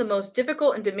 even the most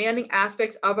difficult and demanding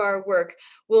aspects of our work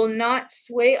will not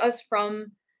sway us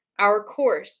from our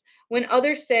course. When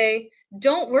others say,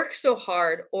 don't work so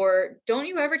hard, or don't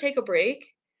you ever take a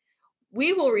break,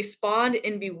 we will respond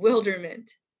in bewilderment.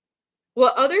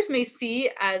 What others may see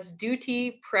as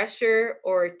duty, pressure,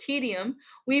 or tedium,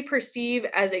 we perceive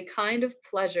as a kind of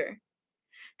pleasure.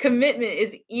 Commitment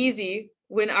is easy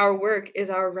when our work is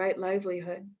our right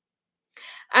livelihood.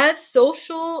 As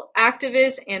social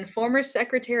activist and former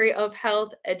Secretary of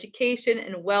Health, Education,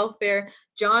 and Welfare,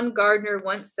 John Gardner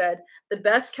once said, the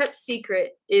best kept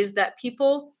secret is that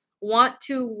people want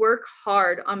to work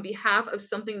hard on behalf of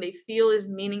something they feel is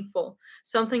meaningful,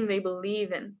 something they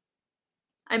believe in.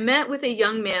 I met with a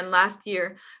young man last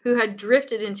year who had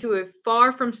drifted into a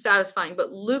far from satisfying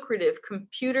but lucrative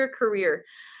computer career.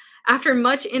 After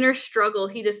much inner struggle,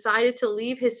 he decided to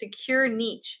leave his secure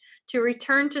niche to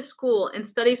return to school and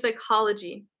study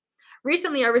psychology.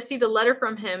 Recently, I received a letter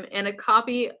from him and a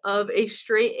copy of a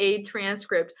straight A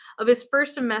transcript of his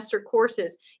first semester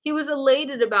courses. He was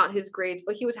elated about his grades,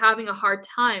 but he was having a hard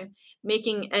time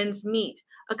making ends meet,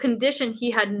 a condition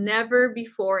he had never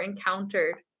before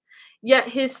encountered. Yet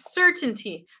his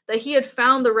certainty that he had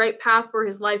found the right path for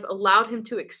his life allowed him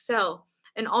to excel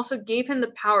and also gave him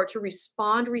the power to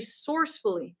respond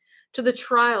resourcefully to the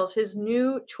trials his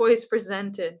new choice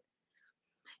presented.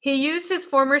 He used his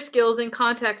former skills and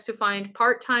contacts to find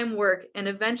part-time work and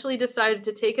eventually decided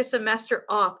to take a semester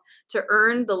off to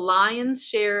earn the lion's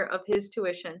share of his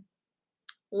tuition.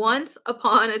 Once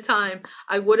upon a time,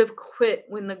 I would have quit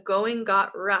when the going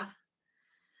got rough,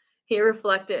 he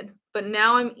reflected, but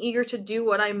now I'm eager to do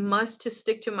what I must to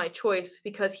stick to my choice.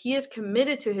 Because he is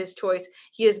committed to his choice,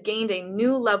 he has gained a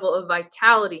new level of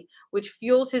vitality, which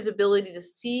fuels his ability to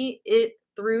see it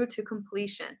through to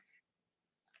completion.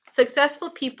 Successful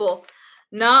people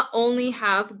not only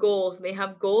have goals, they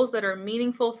have goals that are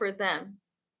meaningful for them.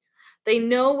 They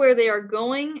know where they are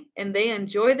going and they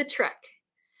enjoy the trek.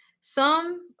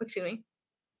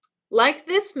 Like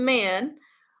this man,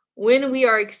 when we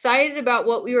are excited about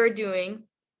what we are doing,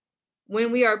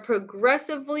 when we are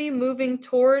progressively moving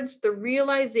towards the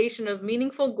realization of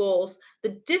meaningful goals,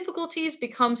 the difficulties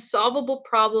become solvable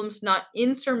problems, not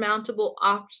insurmountable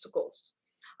obstacles.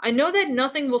 I know that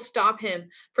nothing will stop him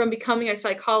from becoming a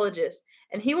psychologist,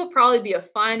 and he will probably be a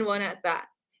fine one at that.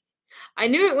 I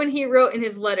knew it when he wrote in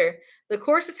his letter, "The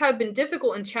courses have been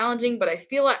difficult and challenging, but I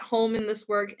feel at home in this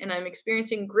work, and I'm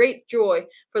experiencing great joy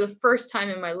for the first time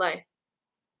in my life."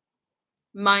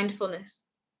 Mindfulness.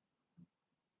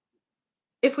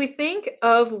 If we think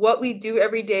of what we do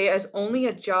every day as only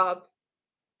a job,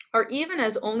 or even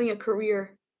as only a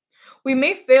career, we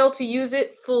may fail to use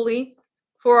it fully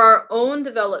for our own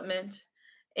development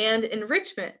and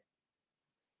enrichment.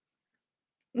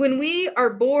 When we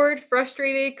are bored,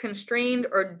 frustrated, constrained,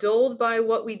 or dulled by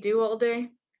what we do all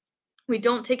day, we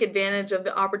don't take advantage of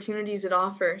the opportunities it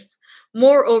offers.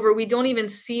 Moreover, we don't even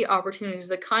see opportunities.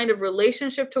 The kind of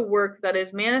relationship to work that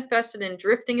is manifested in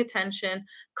drifting attention,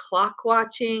 clock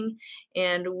watching,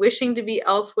 and wishing to be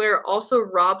elsewhere also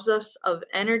robs us of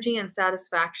energy and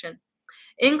satisfaction.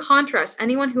 In contrast,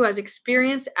 anyone who has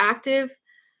experienced active,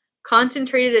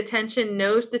 concentrated attention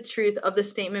knows the truth of the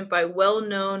statement by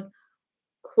well-known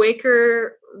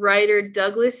Quaker writer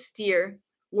Douglas Steere: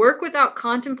 "Work without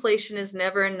contemplation is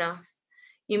never enough."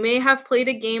 You may have played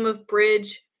a game of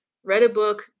bridge, read a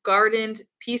book, gardened,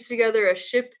 pieced together a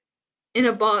ship in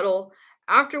a bottle.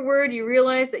 Afterward, you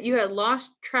realize that you had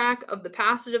lost track of the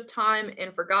passage of time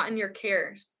and forgotten your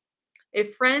cares. A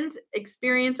friend's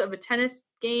experience of a tennis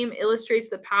game illustrates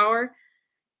the power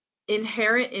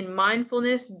inherent in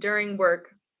mindfulness during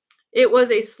work. It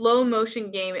was a slow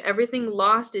motion game. Everything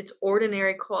lost its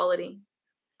ordinary quality.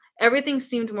 Everything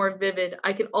seemed more vivid.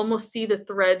 I could almost see the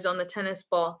threads on the tennis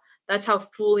ball. That's how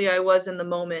fully I was in the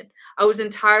moment. I was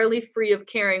entirely free of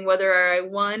caring whether I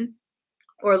won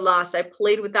or lost. I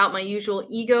played without my usual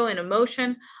ego and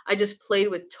emotion. I just played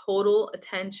with total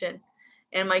attention,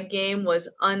 and my game was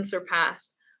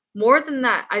unsurpassed. More than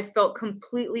that, I felt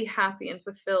completely happy and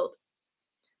fulfilled.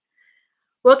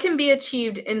 What can be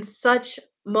achieved in such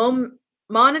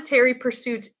monetary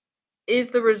pursuits is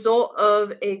the result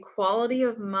of a quality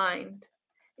of mind,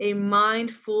 a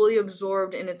mind fully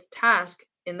absorbed in its task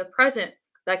in the present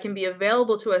that can be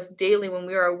available to us daily when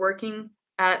we are working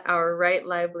at our right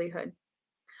livelihood.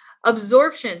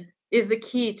 Absorption is the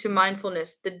key to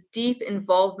mindfulness, the deep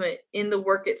involvement in the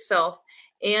work itself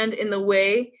and in the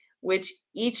way which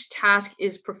each task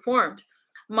is performed.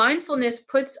 Mindfulness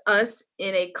puts us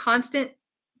in a constant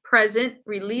present,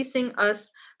 releasing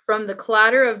us from the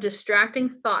clatter of distracting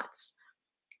thoughts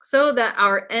so that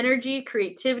our energy,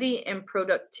 creativity, and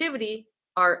productivity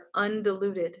are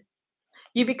undiluted.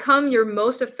 You become your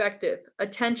most effective.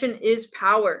 Attention is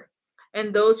power,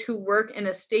 and those who work in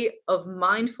a state of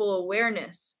mindful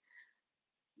awareness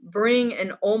bring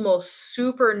an almost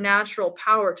supernatural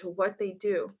power to what they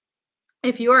do.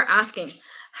 If you are asking,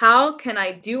 how can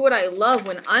I do what I love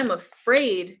when I'm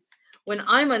afraid, when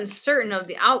I'm uncertain of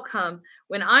the outcome,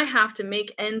 when I have to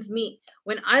make ends meet,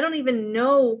 when I don't even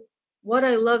know what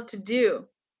I love to do?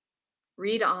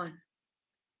 Read on.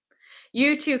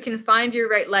 You too can find your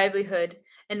right livelihood,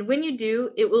 and when you do,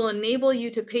 it will enable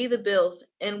you to pay the bills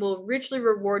and will richly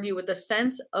reward you with a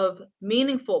sense of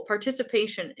meaningful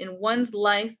participation in one's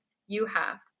life you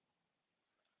have.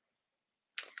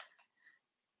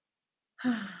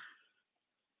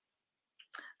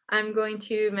 I'm going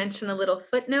to mention a little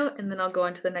footnote and then I'll go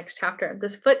on to the next chapter.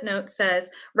 This footnote says,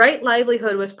 right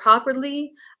livelihood was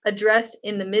properly addressed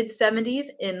in the mid-70s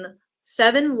in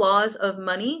Seven Laws of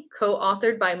Money,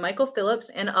 co-authored by Michael Phillips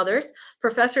and others.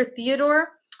 Professor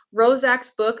Theodore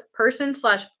Rozak's book,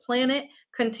 Person/Planet,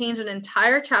 contains an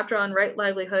entire chapter on right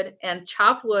livelihood, and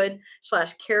Chop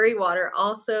Wood/Carry Water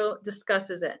also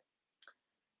discusses it.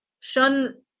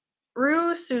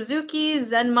 Shunryu Suzuki,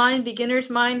 Zen Mind, Beginner's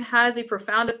Mind, has a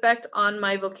profound effect on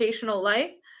my vocational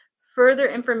life. Further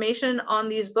information on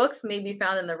these books may be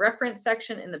found in the reference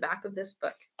section in the back of this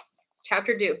book.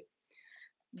 Chapter 2.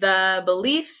 The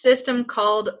belief system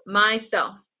called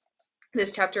myself.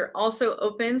 This chapter also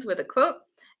opens with a quote.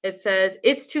 It says,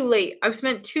 "It's too late. I've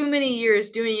spent too many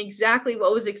years doing exactly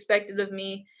what was expected of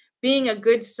me, being a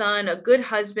good son, a good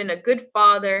husband, a good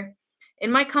father.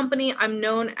 In my company, I'm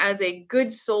known as a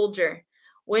good soldier.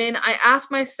 When I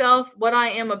ask myself what I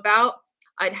am about,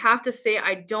 I'd have to say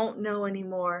I don't know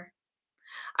anymore.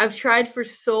 I've tried for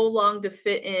so long to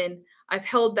fit in. I've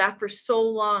held back for so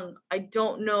long. I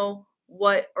don't know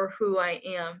what or who I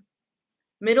am."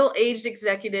 Middle-aged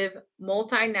executive,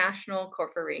 multinational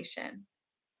corporation.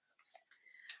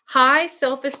 High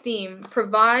self-esteem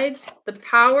provides the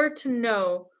power to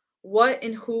know what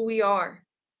and who we are.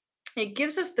 It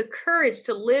gives us the courage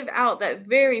to live out that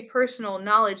very personal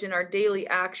knowledge in our daily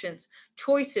actions,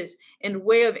 choices, and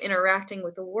way of interacting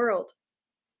with the world.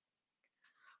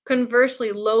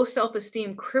 Conversely, low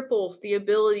self-esteem cripples the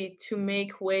ability to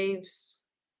make waves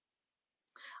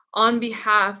on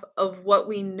behalf of what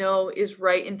we know is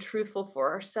right and truthful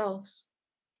for ourselves.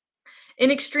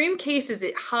 In extreme cases,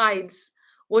 it hides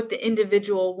what the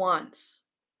individual wants.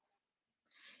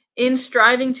 In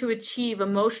striving to achieve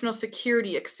emotional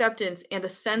security, acceptance, and a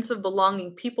sense of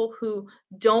belonging, people who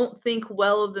don't think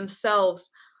well of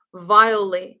themselves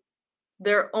violate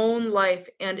their own life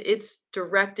and its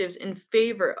directives in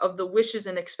favor of the wishes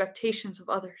and expectations of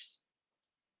others.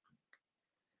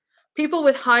 People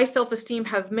with high self-esteem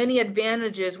have many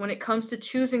advantages when it comes to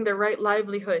choosing their right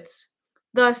livelihoods.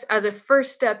 Thus, as a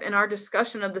first step in our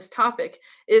discussion of this topic,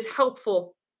 it is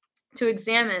helpful to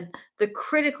examine the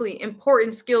critically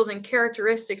important skills and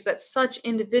characteristics that such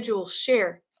individuals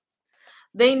share.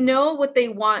 They know what they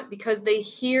want because they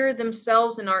hear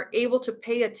themselves and are able to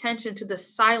pay attention to the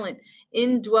silent,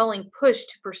 indwelling push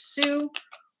to pursue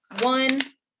one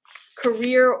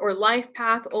career or life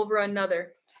path over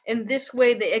another. In this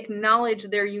way, they acknowledge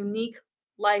their unique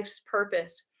life's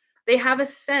purpose. They have a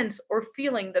sense or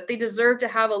feeling that they deserve to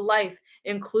have a life,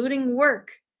 including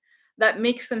work, that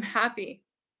makes them happy.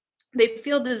 They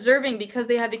feel deserving because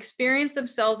they have experienced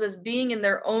themselves as being in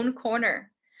their own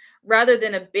corner, rather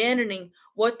than abandoning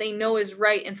what they know is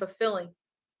right and fulfilling.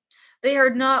 They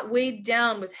are not weighed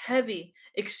down with heavy,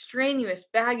 extraneous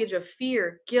baggage of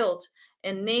fear, guilt,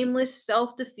 and nameless,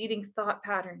 self-defeating thought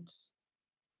patterns.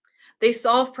 They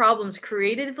solve problems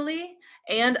creatively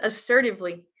and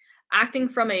assertively, acting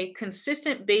from a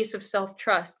consistent base of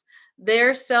self-trust.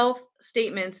 Their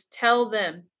self-statements tell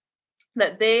them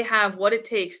that they have what it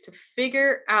takes to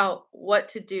figure out what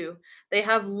to do. They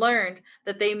have learned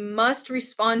that they must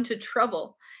respond to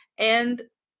trouble, and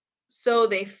so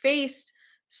they faced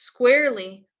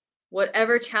squarely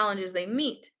whatever challenges they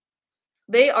meet.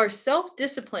 They are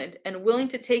self-disciplined and willing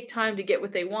to take time to get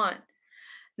what they want.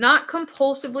 Not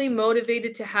compulsively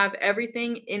motivated to have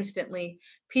everything instantly,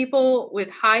 people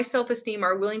with high self-esteem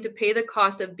are willing to pay the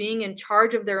cost of being in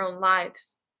charge of their own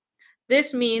lives.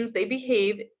 This means they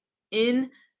behave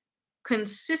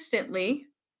inconsistently,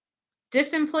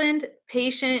 disciplined,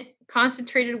 patient,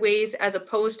 concentrated ways, as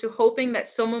opposed to hoping that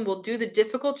someone will do the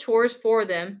difficult chores for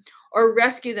them or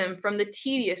rescue them from the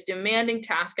tedious, demanding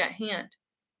task at hand.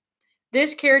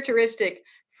 This characteristic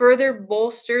further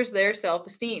bolsters their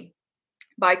self-esteem.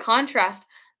 By contrast,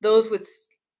 those with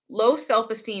low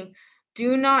self-esteem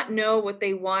do not know what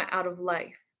they want out of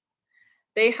life.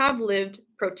 They have lived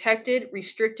protected,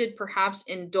 restricted, perhaps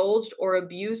indulged or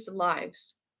abused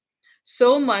lives,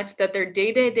 so much that their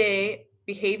day-to-day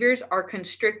behaviors are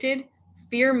constricted,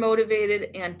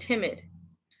 fear-motivated, and timid.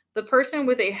 The person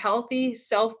with a healthy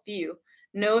self-view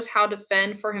knows how to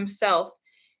fend for himself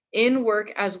in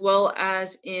work as well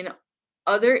as in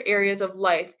other areas of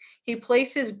life. He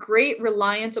places great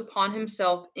reliance upon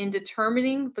himself in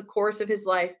determining the course of his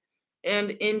life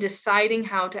and in deciding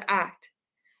how to act.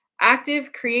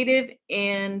 Active, creative,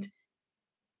 and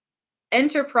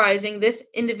enterprising, this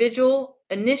individual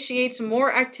initiates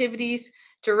more activities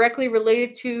directly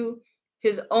related to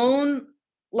his own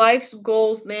life's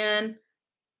goals than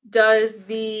does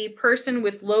the person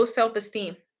with low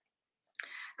self-esteem.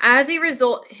 As a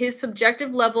result, his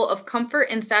subjective level of comfort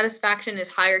and satisfaction is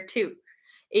higher too.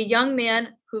 A young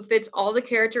man who fits all the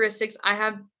characteristics I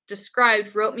have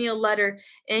described wrote me a letter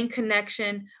in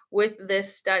connection with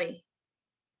this study.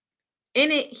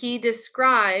 In it, he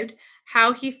described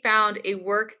how he found a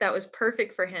work that was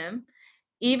perfect for him.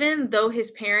 Even though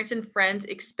his parents and friends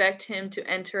expect him to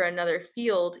enter another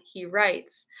field, he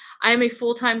writes, I am a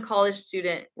full time college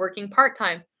student working part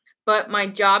time, but my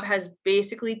job has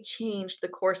basically changed the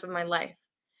course of my life.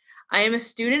 I am a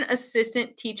student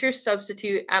assistant teacher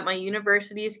substitute at my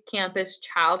university's campus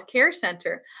child care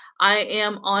center. I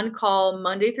am on call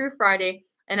Monday through Friday,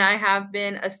 and I have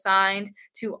been assigned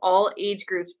to all age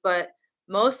groups, but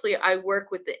mostly I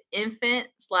work with the infant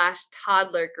slash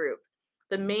toddler group.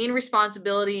 The main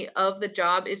responsibility of the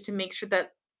job is to make sure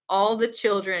that all the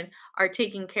children are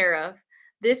taken care of.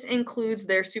 This includes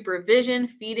their supervision,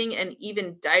 feeding, and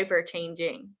even diaper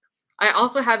changing. I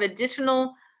also have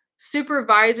additional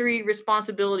supervisory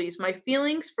responsibilities. My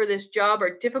feelings for this job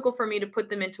are difficult for me to put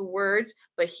them into words,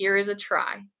 but here is a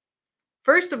try.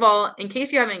 First of all, in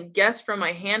case you haven't guessed from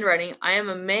my handwriting, I am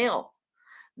a male.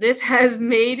 This has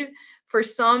made for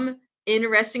some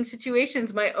interesting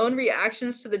situations. My own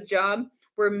reactions to the job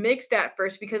were mixed at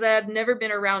first because I have never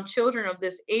been around children of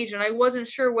this age and I wasn't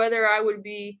sure whether I would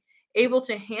be able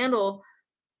to handle,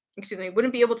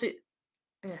 wouldn't be able to,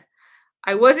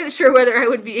 I wasn't sure whether I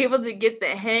would be able to get the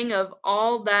hang of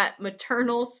all that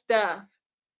maternal stuff.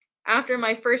 After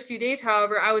my first few days,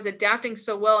 however, I was adapting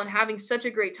so well and having such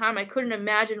a great time. I couldn't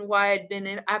imagine why I'd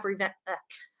been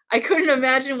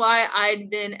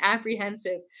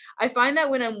apprehensive. I find that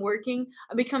when I'm working,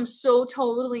 I become so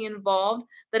totally involved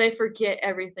that I forget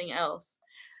everything else.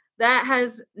 That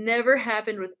has never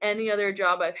happened with any other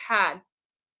job I've had.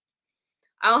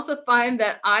 I also find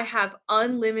that I have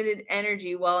unlimited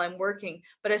energy while I'm working,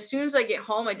 but as soon as I get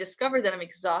home, I discover that I'm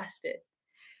exhausted.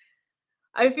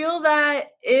 I feel that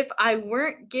if I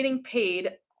weren't getting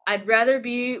paid, I'd rather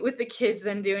be with the kids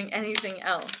than doing anything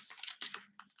else.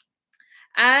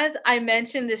 As I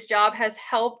mentioned, this job has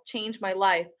helped change my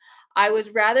life. I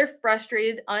was rather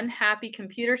frustrated, unhappy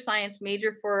computer science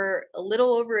major for a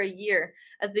little over a year.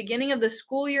 At the beginning of the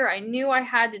school year, I knew I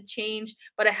had to change,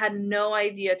 but I had no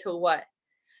idea to what.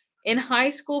 In high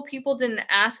school, people didn't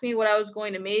ask me what I was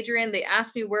going to major in. They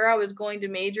asked me where I was going to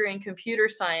major in computer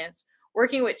science.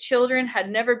 Working with children had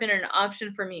never been an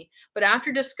option for me. But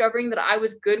after discovering that I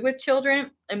was good with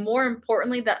children, and more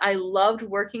importantly, that I loved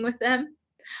working with them,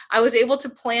 I was able to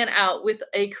plan out with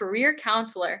a career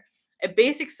counselor a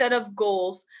basic set of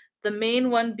goals, the main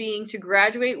one being to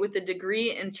graduate with a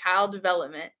degree in child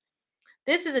development.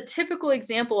 This is a typical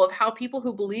example of how people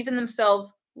who believe in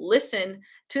themselves listen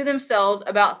to themselves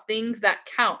about things that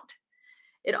count.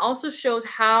 It also shows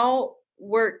how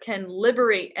work can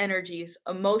liberate energies,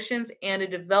 emotions, and a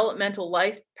developmental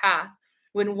life path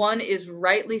when one is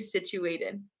rightly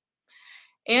situated.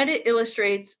 And it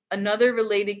illustrates another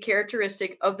related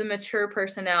characteristic of the mature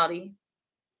personality,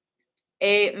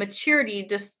 a maturity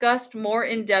discussed more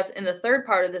in depth in the third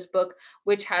part of this book,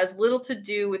 which has little to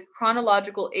do with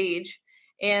chronological age,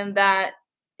 and that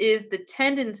is the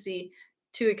tendency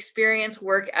to experience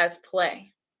work as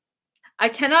play. I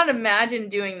cannot imagine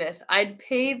doing this. I'd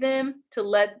pay them to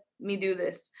let me do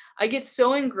this. I get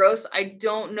so engrossed, I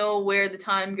don't know where the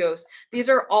time goes. These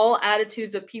are all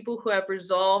attitudes of people who have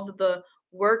resolved the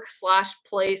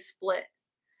work/play split.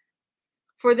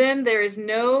 For them, there is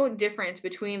no difference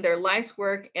between their life's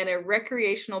work and a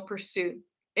recreational pursuit.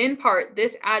 In part,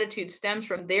 this attitude stems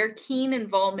from their keen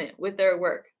involvement with their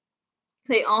work.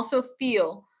 They also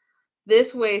feel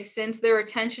this way since their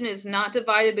attention is not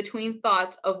divided between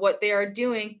thoughts of what they are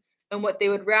doing and what they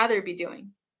would rather be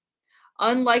doing.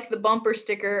 Unlike the bumper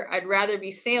sticker, I'd rather be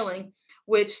sailing,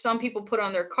 which some people put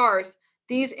on their cars,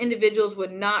 these individuals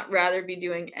would not rather be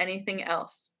doing anything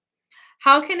else.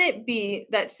 How can it be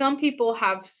that some people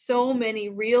have so many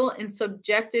real and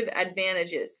subjective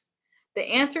advantages? The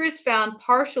answer is found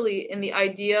partially in the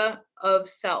idea of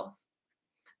self.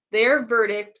 Their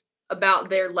verdict about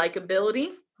their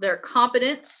likability, their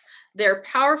competence, their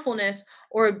powerfulness,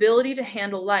 or ability to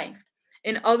handle life.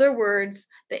 In other words,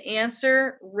 the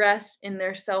answer rests in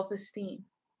their self esteem.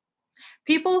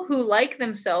 People who like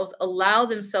themselves allow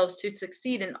themselves to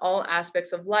succeed in all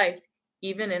aspects of life,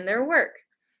 even in their work.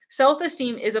 Self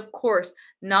esteem is, of course,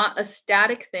 not a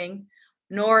static thing,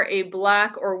 nor a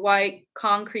black or white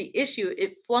concrete issue.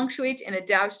 It fluctuates and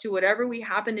adapts to whatever we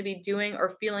happen to be doing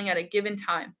or feeling at a given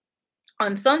time.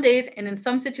 On some days and in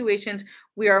some situations,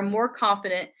 we are more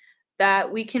confident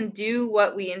that we can do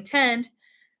what we intend.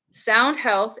 Sound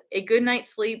health, a good night's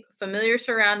sleep, familiar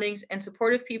surroundings, and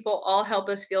supportive people all help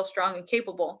us feel strong and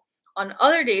capable. On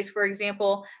other days, for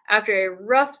example, after a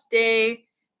rough day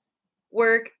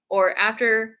work or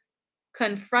after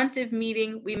confrontive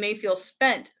meeting, we may feel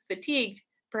spent, fatigued,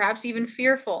 perhaps even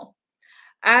fearful.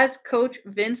 As Coach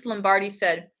Vince Lombardi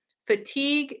said,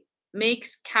 fatigue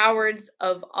makes cowards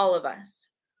of all of us.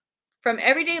 From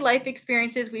everyday life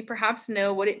experiences, we perhaps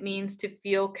know what it means to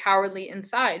feel cowardly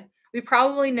inside. We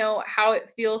probably know how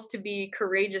it feels to be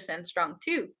courageous and strong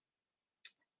too.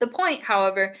 The point,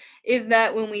 however, is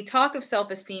that when we talk of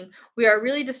self esteem, we are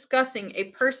really discussing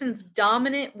a person's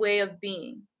dominant way of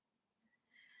being,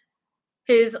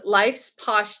 his life's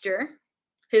posture,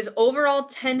 his overall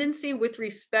tendency with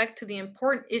respect to the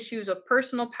important issues of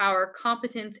personal power,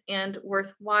 competence, and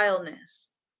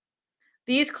worthwhileness.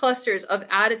 These clusters of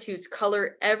attitudes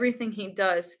color everything he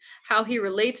does, how he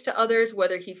relates to others,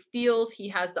 whether he feels he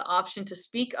has the option to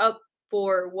speak up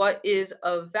for what is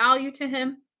of value to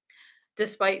him,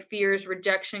 despite fears,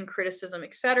 rejection, criticism,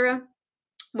 etc.,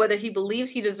 whether he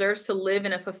believes he deserves to live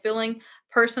in a fulfilling,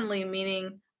 personally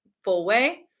meaningful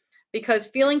way. Because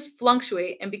feelings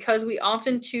fluctuate and because we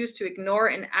often choose to ignore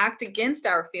and act against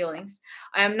our feelings,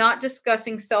 I am not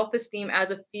discussing self esteem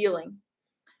as a feeling.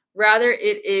 Rather,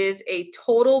 it is a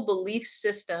total belief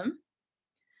system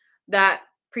that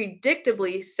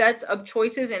predictably sets up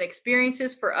choices and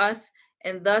experiences for us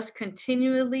and thus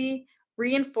continually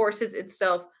reinforces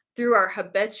itself through our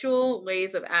habitual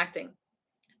ways of acting.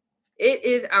 It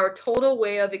is our total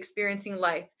way of experiencing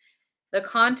life, the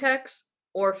context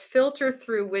or filter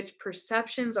through which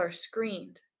perceptions are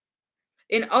screened.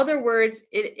 In other words,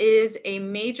 it is a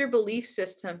major belief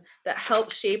system that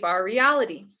helps shape our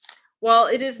reality. While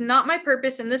it is not my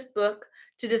purpose in this book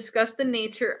to discuss the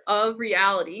nature of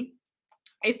reality,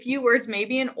 a few words may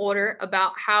be in order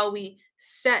about how we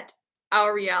set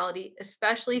our reality,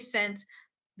 especially since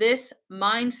this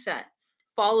mindset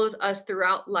follows us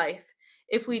throughout life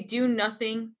if we do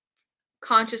nothing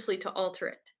consciously to alter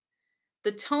it.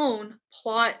 The tone,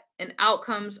 plot, and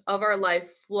outcomes of our life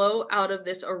flow out of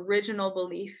this original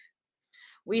belief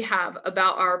we have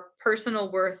about our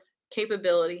personal worth,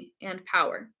 capability, and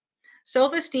power.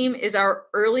 Self esteem is our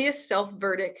earliest self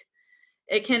verdict.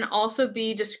 It can also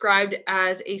be described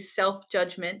as a self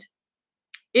judgment.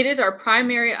 It is our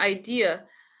primary idea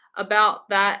about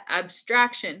that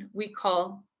abstraction we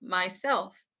call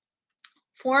myself.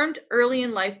 Formed early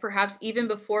in life, perhaps even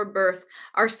before birth,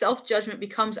 our self judgment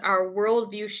becomes our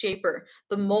worldview shaper,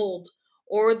 the mold,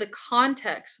 or the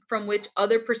context from which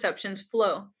other perceptions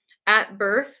flow. At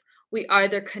birth, we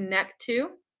either connect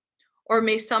to or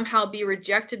may somehow be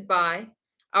rejected by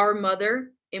our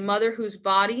mother, a mother whose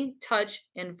body, touch,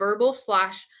 and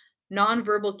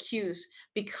verbal/nonverbal cues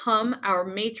become our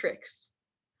matrix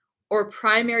or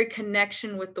primary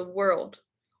connection with the world.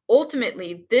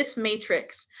 Ultimately, this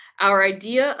matrix, our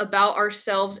idea about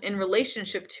ourselves in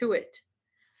relationship to it,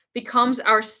 becomes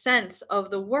our sense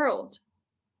of the world.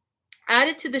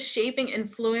 Added to the shaping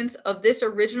influence of this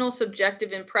original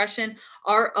subjective impression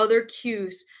are other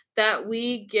cues that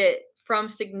we get from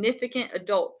significant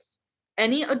adults.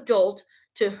 Any adult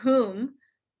to whom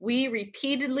we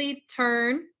repeatedly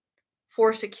turn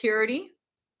for security,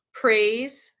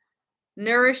 praise,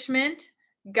 nourishment,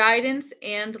 guidance,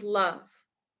 and love.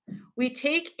 We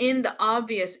take in the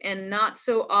obvious and not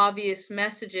so obvious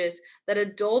messages that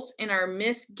adults in our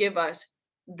midst give us,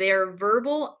 their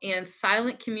verbal and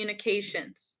silent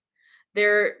communications,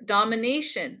 their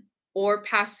domination or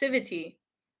passivity,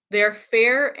 their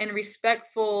fair and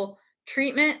respectful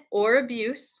treatment or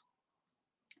abuse.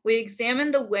 We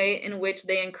examine the way in which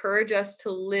they encourage us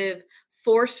to live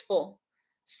forceful,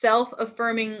 self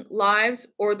affirming lives,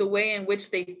 or the way in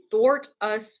which they thwart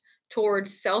us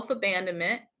towards self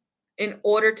abandonment in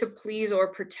order to please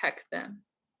or protect them.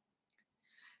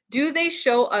 Do they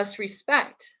show us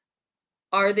respect?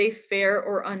 Are they fair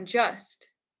or unjust?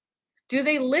 Do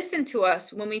they listen to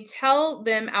us when we tell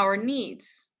them our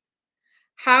needs?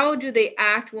 How do they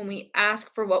act when we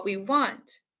ask for what we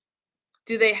want?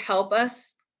 Do they help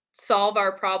us solve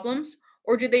our problems,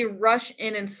 or do they rush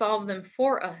in and solve them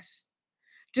for us?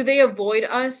 Do they avoid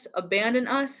us, abandon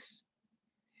us?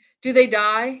 Do they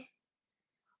die?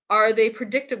 Are they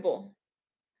predictable?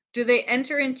 Do they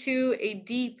enter into a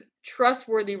deep,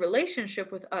 trustworthy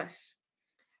relationship with us?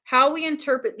 How we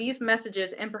interpret these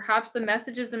messages and perhaps the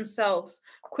messages themselves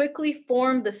quickly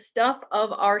form the stuff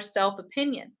of our self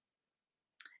opinion.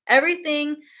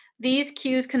 Everything these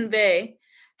cues convey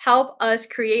help us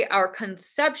create our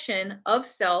conception of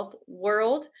self,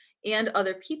 world, and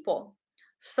other people.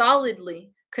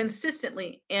 Solidly,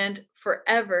 consistently, and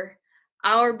forever,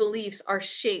 our beliefs are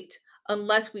shaped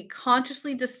unless we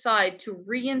consciously decide to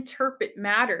reinterpret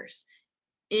matters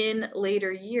in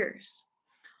later years.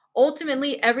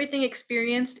 Ultimately, everything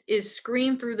experienced is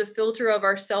screened through the filter of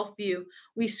our self view.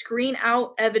 We screen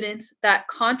out evidence that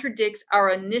contradicts our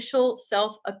initial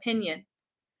self opinion.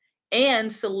 and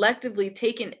selectively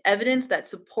take in evidence that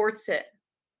supports it.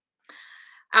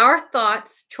 Our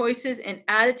thoughts, choices, and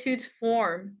attitudes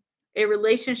form a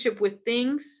relationship with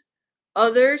things,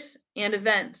 others, and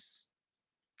events.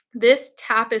 This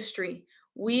tapestry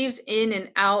weaves in and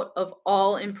out of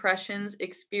all impressions,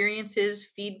 experiences,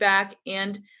 feedback,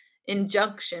 and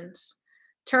injunctions,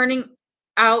 turning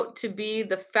out to be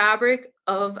the fabric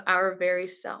of our very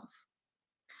self.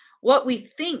 What we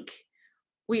think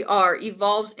we are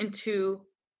evolves into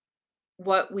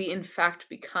what we in fact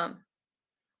become.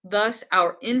 Thus,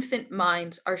 our infant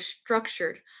minds are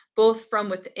structured both from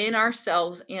within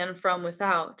ourselves and from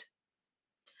without.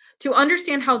 To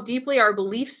understand how deeply our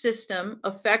belief system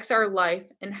affects our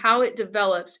life and how it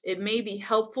develops, it may be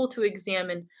helpful to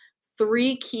examine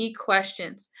three key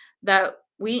questions that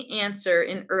we answer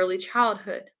in early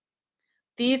childhood.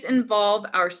 These involve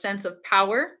our sense of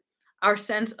power, our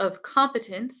sense of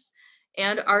competence,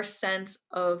 and our sense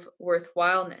of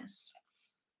worthwhileness.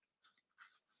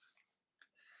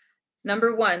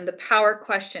 Number one, the power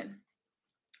question.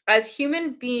 As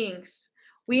human beings,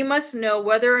 we must know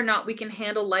whether or not we can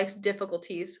handle life's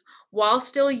difficulties. While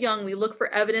still young, we look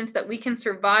for evidence that we can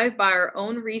survive by our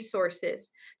own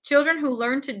resources. Children who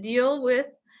learn to deal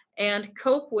with and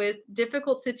cope with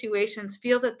difficult situations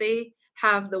feel that they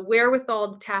have the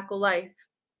wherewithal to tackle life.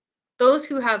 Those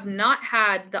who have not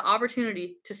had the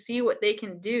opportunity to see what they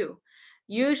can do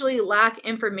usually lack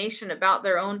information about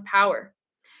their own power.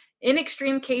 In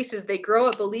extreme cases, they grow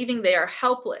up believing they are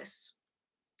helpless.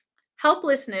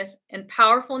 Helplessness and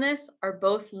powerfulness are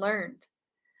both learned.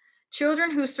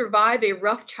 Children who survive a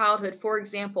rough childhood, for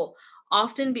example,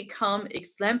 often become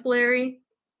exemplary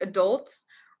adults.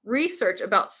 Research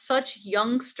about such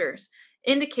youngsters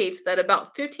indicates that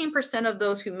about 15% of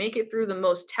those who make it through the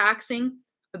most taxing,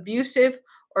 abusive,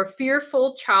 or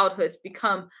fearful childhoods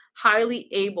become highly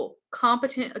able,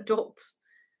 competent adults.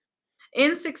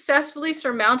 In successfully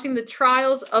surmounting the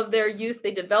trials of their youth,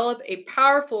 they develop a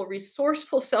powerful,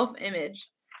 resourceful self-image.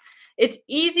 It's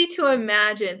easy to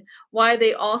imagine why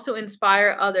they also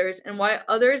inspire others and why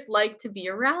others like to be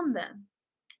around them.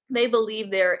 They believe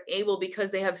they are able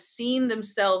because they have seen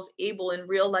themselves able in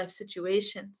real life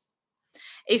situations.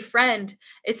 A friend,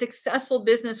 a successful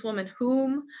businesswoman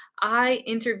whom I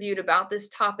interviewed about this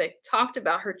topic, talked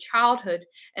about her childhood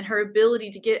and her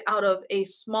ability to get out of a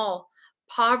small,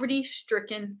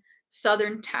 poverty-stricken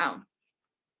southern town.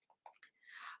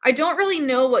 I don't really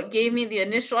know what gave me the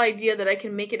initial idea that I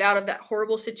can make it out of that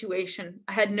horrible situation.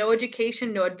 I had no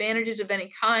education, no advantages of any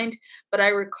kind, but I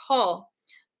recall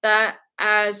that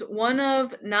as one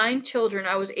of 9 children,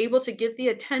 I was able to get the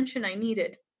attention I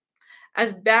needed.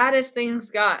 As bad as things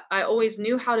got, I always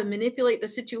knew how to manipulate the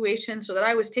situation so that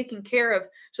I was taken care of,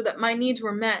 so that my needs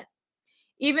were met.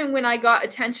 Even when I got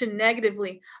attention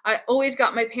negatively, I always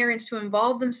got my parents to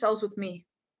involve themselves with me,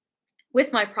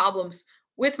 with my problems,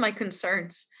 with my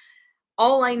concerns.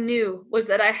 All I knew was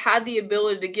that I had the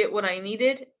ability to get what I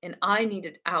needed, and I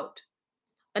needed out.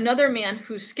 Another man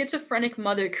whose schizophrenic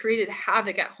mother created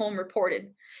havoc at home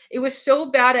reported, "It was so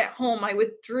bad at home, I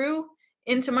withdrew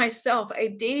into myself. I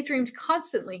daydreamed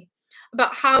constantly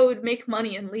about how I would make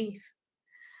money and leave.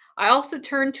 I also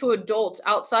turned to adults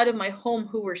outside of my home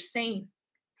who were sane.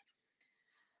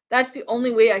 That's the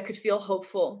only way I could feel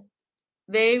hopeful.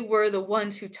 They were the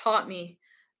ones who taught me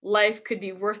life could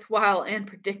be worthwhile and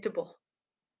predictable.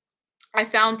 I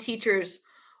found teachers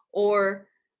or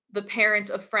the parents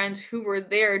of friends who were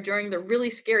there during the really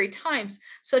scary times,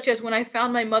 such as when I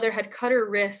found my mother had cut her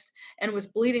wrist and was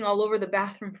bleeding all over the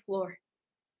bathroom floor.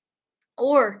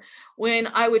 Or when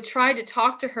I would try to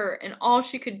talk to her and all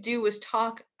she could do was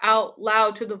talk out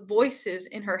loud to the voices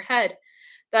in her head.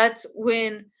 That's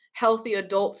when healthy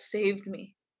adults saved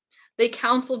me. They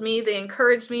counseled me, they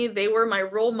encouraged me, they were my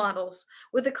role models.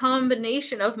 With a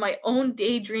combination of my own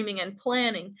daydreaming and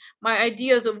planning, my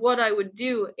ideas of what I would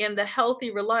do, and the healthy,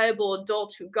 reliable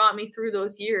adults who got me through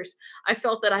those years, I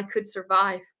felt that I could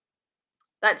survive.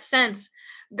 That sense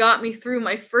got me through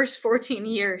my first 14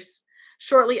 years.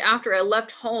 Shortly after I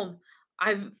left home,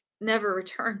 I've never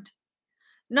returned.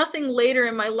 Nothing later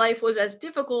in my life was as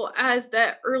difficult as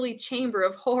that early chamber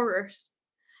of horrors.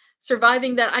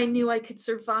 Surviving that, I knew I could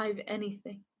survive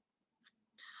anything.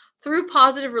 Through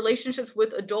positive relationships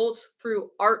with adults, through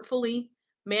artfully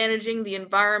managing the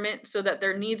environment so that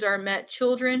their needs are met,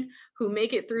 children who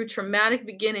make it through traumatic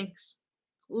beginnings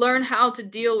learn how to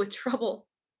deal with trouble.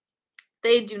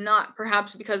 They do not,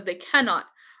 perhaps because they cannot,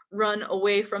 run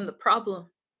away from the problem.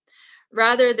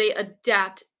 Rather, they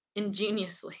adapt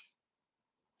ingeniously.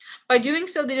 By doing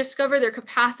so, they discover their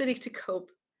capacity to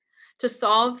cope, to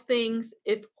solve things,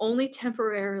 if only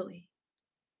temporarily.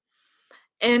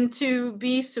 and to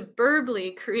be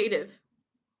superbly creative.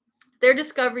 Their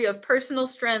discovery of personal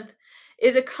strength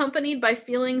is accompanied by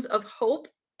feelings of hope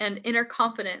and inner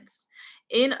confidence.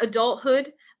 In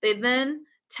adulthood, they then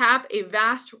tap a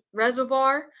vast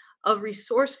reservoir of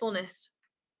resourcefulness,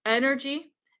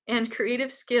 energy, and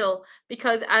creative skill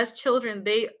because as children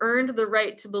they earned the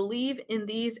right to believe in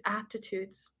these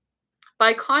aptitudes.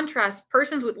 By contrast,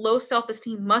 persons with low self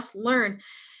esteem must learn,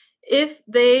 if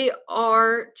they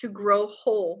are to grow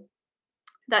whole,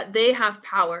 that they have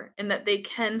power and that they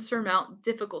can surmount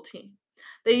difficulty.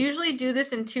 They usually do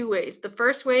this in two ways. The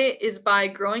first way is by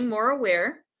growing more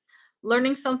aware,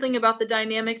 learning something about the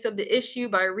dynamics of the issue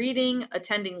by reading,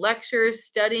 attending lectures,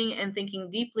 studying, and thinking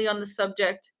deeply on the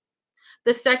subject.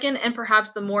 The second, and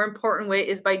perhaps the more important way,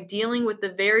 is by dealing with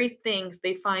the very things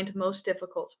they find most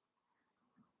difficult.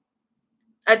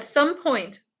 At some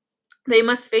point, they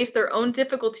must face their own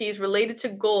difficulties related to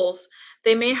goals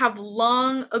they may have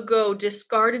long ago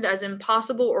discarded as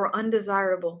impossible or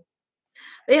undesirable.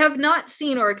 They have not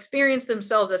seen or experienced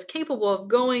themselves as capable of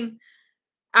going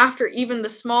after even the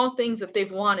small things that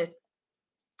they've wanted.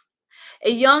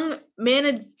 A young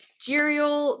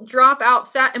managerial dropout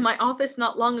sat in my office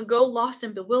not long ago, lost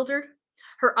and bewildered.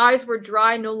 Her eyes were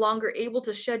dry, no longer able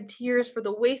to shed tears for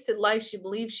the wasted life she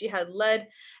believed she had led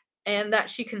and that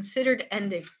she considered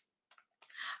ending.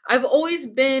 I've always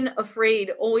been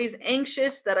afraid, always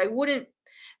anxious that I wouldn't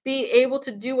be able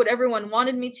to do what everyone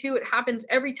wanted me to. It happens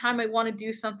every time I want to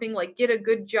do something like get a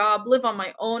good job, live on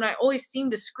my own. I always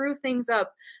seem to screw things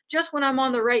up just when I'm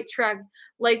on the right track,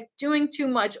 like doing too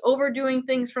much, overdoing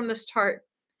things from the start.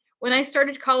 When I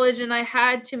started college and I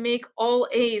had to make all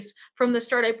A's from the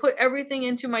start, I put everything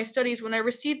into my studies. When I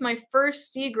received my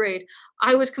first C grade,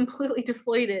 I was completely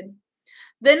deflated.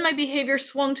 Then my behavior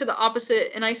swung to the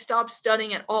opposite and I stopped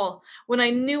studying at all when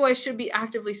I knew I should be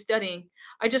actively studying.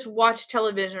 I just watched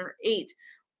television or ate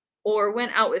or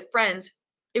went out with friends.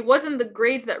 It wasn't the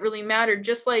grades that really mattered,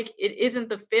 just like it isn't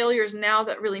the failures now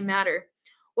that really matter.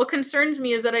 What concerns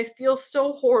me is that I feel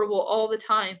so horrible all the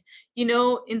time.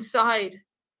 Inside,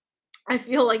 I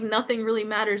feel like nothing really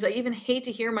matters. I even hate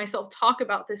to hear myself talk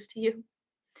about this to you.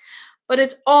 But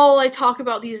it's all I talk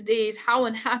about these days, how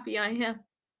unhappy I am.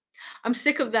 I'm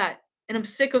sick of that, and I'm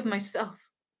sick of myself.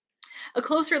 A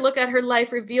closer look at her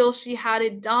life reveals she had a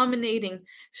dominating,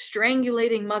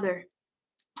 strangulating mother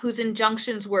whose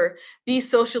injunctions were be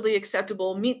socially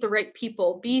acceptable, meet the right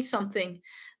people, be something.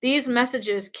 These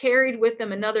messages carried with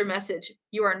them another message: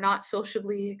 you are not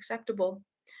socially acceptable.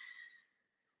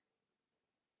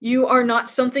 You are not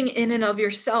something in and of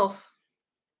yourself.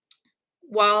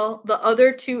 While the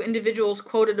other two individuals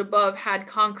quoted above had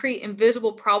concrete,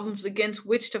 invisible problems against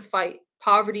which to fight: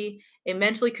 poverty, a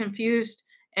mentally confused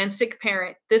and sick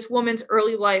parent, this woman's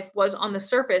early life was, on the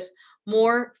surface,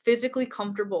 more physically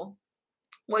comfortable.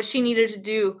 What she needed to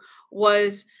do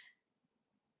was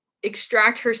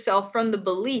extract herself from the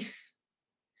belief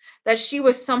that she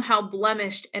was somehow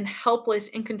blemished and helpless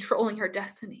in controlling her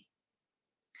destiny.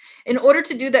 In order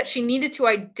to do that, she needed to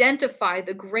identify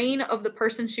the grain of the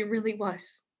person she really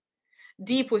was,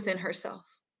 deep within herself,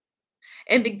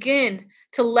 and begin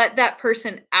to let that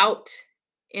person out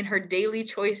in her daily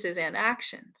choices and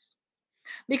actions.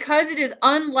 Because it is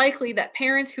unlikely that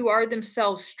parents who are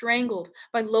themselves strangled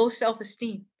by low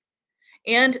self-esteem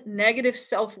and negative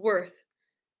self-worth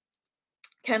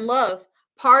can love,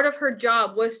 part of her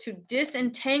job was to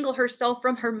disentangle herself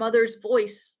from her mother's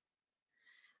voice.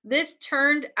 This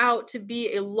turned out to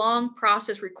be a long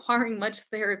process requiring much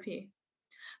therapy.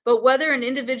 But whether an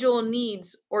individual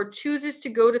needs or chooses to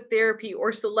go to therapy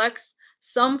or selects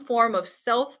some form of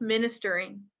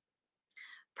self-ministering,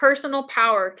 personal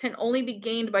power can only be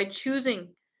gained by choosing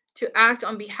to act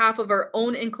on behalf of our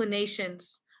own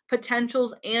inclinations,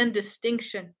 potentials, and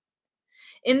distinction.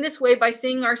 In this way, by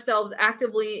seeing ourselves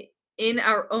actively in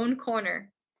our own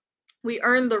corner, we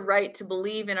earn the right to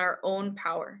believe in our own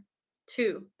power.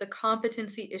 2, the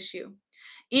competency issue.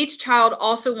 Each child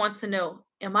also wants to know,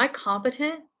 am I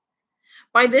competent?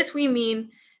 By this we mean,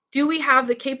 do we have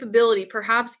the capability,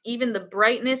 perhaps even the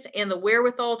brightness and the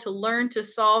wherewithal to learn to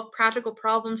solve practical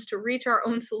problems to reach our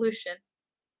own solution?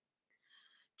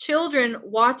 Children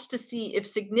watch to see if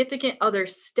significant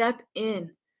others step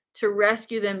in to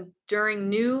rescue them during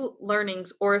new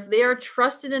learnings or if they are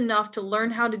trusted enough to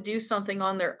learn how to do something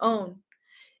on their own.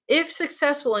 If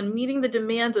successful in meeting the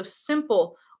demands of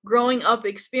simple growing up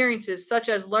experiences such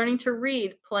as learning to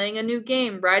read, playing a new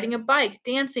game, riding a bike,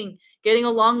 dancing, getting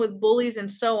along with bullies,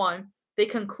 and so on, they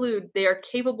conclude they are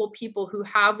capable people who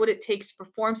have what it takes to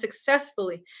perform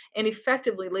successfully and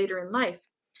effectively later in life.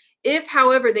 If,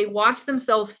 however, they watch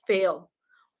themselves fail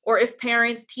or if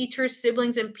parents, teachers,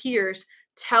 siblings, and peers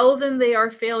tell them they are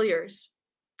failures,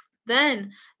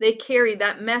 then they carry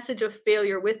that message of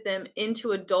failure with them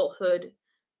into adulthood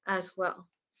as well.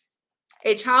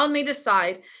 A child may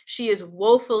decide she is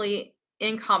woefully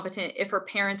incompetent if her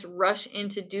parents rush in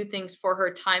to do things for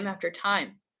her time after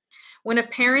time. When a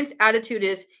parent's attitude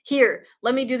is, "Here,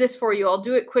 let me do this for you, I'll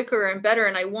do it quicker and better,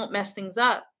 and I won't mess things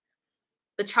up,"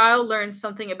 the child learns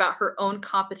something about her own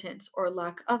competence or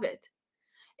lack of it.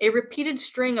 A repeated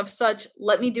string of such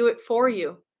 "let me do it for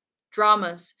you"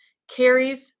 dramas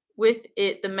carries with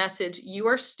it the message, "You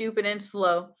are stupid and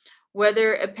slow."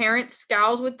 Whether a parent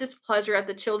scowls with displeasure at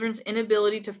the children's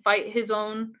inability to fight his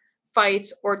own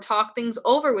fights or talk things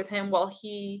over with him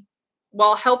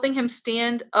while helping him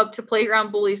stand up to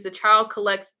playground bullies, the child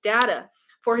collects data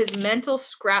for his mental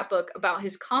scrapbook about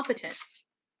his competence.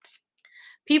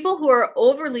 People who are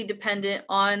overly dependent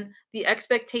on the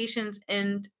expectations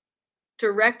and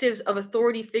directives of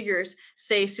authority figures,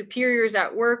 say superiors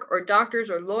at work or doctors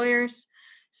or lawyers,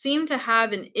 seem to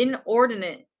have an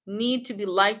inordinate need to be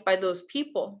liked by those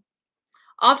people.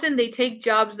 Often they take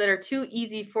jobs that are too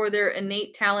easy for their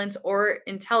innate talents or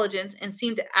intelligence and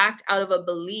seem to act out of a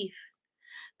belief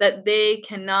that they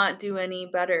cannot do any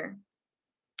better.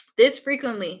 This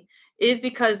frequently is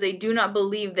because they do not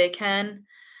believe they can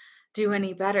do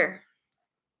any better.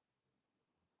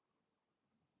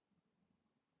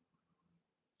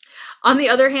 On the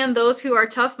other hand, those who are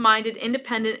tough-minded,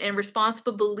 independent, and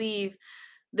responsible believe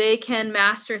they can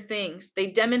master things. They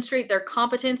demonstrate their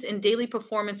competence in daily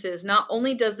performances. Not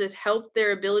only does this help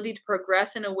their ability to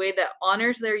progress in a way that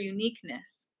honors their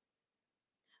uniqueness,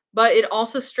 but it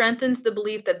also strengthens the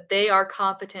belief that they are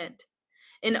competent.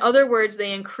 In other words,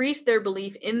 they increase their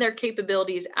belief in their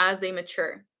capabilities as they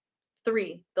mature.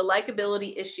 3, the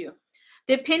likability issue.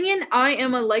 The opinion, "I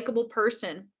am a likable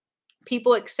person,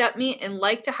 people accept me and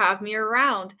like to have me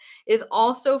around," is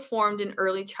also formed in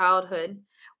early childhood.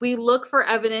 We look for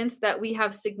evidence that we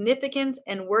have significance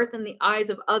and worth in the eyes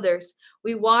of others.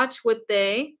 We watch what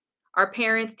they, our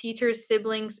parents, teachers,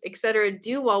 siblings, etc.,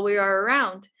 do while we are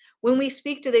around. When we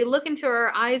speak, do they look into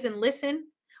our eyes and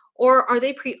listen? Or are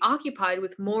they preoccupied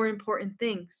with more important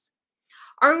things?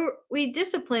 Are we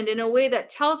disciplined in a way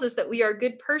that tells us that we are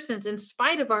good persons in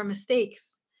spite of our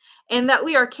mistakes? And that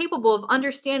we are capable of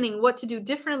understanding what to do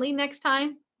differently next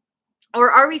time?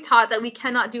 Or are we taught that we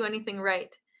cannot do anything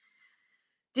right?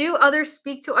 Do others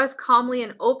speak to us calmly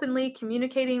and openly,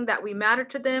 communicating that we matter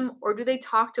to them? Or do they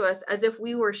talk to us as if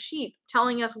we were sheep,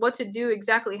 telling us what to do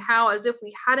exactly how, as if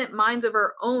we hadn't minds of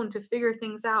our own to figure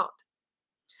things out?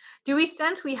 Do we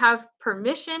sense we have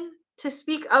permission to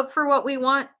speak up for what we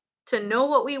want, to know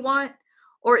what we want?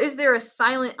 Or is there a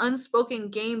silent, unspoken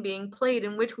game being played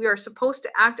in which we are supposed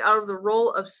to act out of the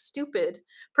role of stupid,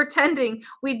 pretending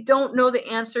we don't know the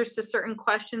answers to certain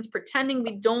questions, pretending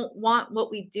we don't want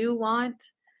what we do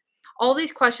want? All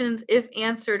these questions, if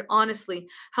answered honestly,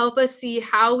 help us see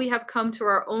how we have come to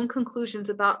our own conclusions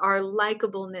about our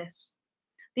likableness.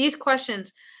 These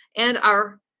questions and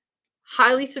our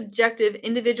highly subjective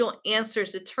individual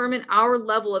answers determine our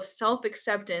level of self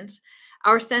acceptance,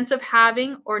 our sense of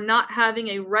having or not having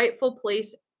a rightful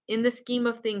place in the scheme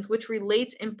of things, which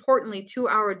relates importantly to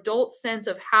our adult sense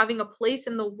of having a place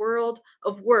in the world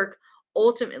of work,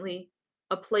 ultimately,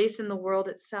 a place in the world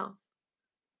itself.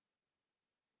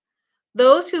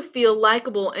 Those who feel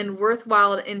likable and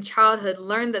worthwhile in childhood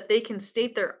learn that they can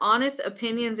state their honest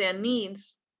opinions and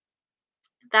needs,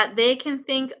 that they can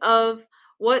think of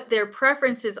what their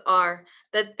preferences are,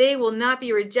 that they will not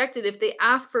be rejected if they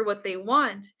ask for what they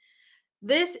want.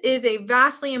 This is a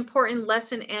vastly important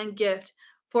lesson and gift,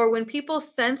 for when people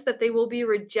sense that they will be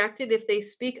rejected if they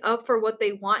speak up for what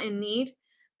they want and need,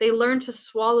 they learn to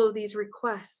swallow these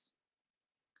requests,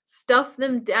 stuff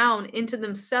them down into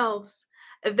themselves.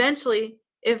 Eventually,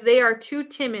 if they are too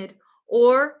timid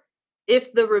or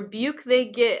if the rebuke they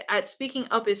get at speaking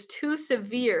up is too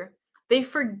severe, they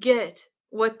forget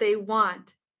what they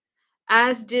want,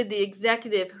 as did the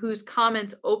executive whose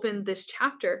comments opened this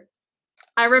chapter.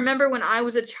 I remember when I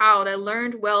was a child, I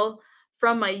learned well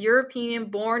from my European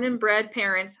born and bred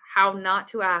parents how not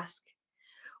to ask.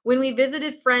 When we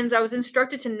visited friends, I was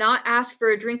instructed to not ask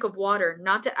for a drink of water,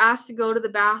 not to ask to go to the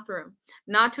bathroom,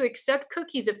 not to accept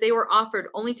cookies if they were offered,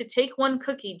 only to take one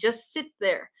cookie, just sit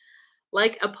there,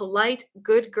 like a polite,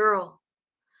 good girl.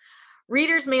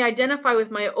 Readers may identify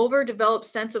with my overdeveloped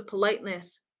sense of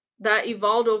politeness that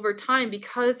evolved over time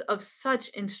because of such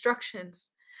instructions.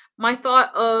 My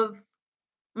thought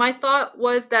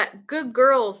was that good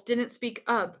girls didn't speak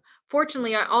up.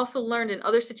 Fortunately, I also learned in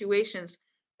other situations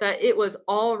that it was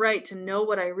all right to know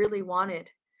what I really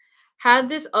wanted. Had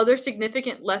this other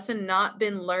significant lesson not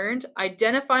been learned,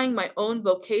 identifying my own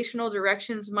vocational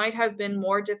directions might have been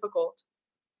more difficult.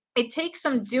 It takes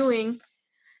some doing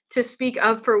to speak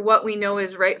up for what we know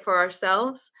is right for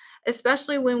ourselves,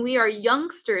 especially when we are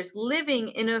youngsters living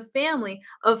in a family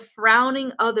of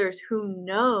frowning others who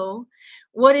know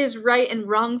what is right and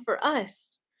wrong for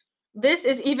us. This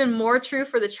is even more true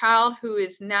for the child who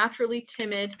is naturally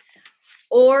timid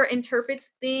or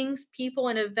interprets things, people,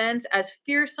 and events as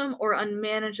fearsome or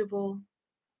unmanageable.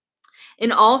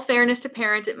 In all fairness to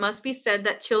parents, it must be said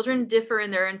that children differ in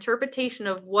their interpretation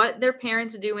of what their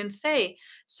parents do and say.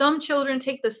 Some children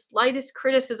take the slightest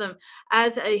criticism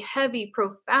as a heavy,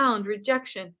 profound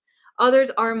rejection.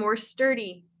 Others are more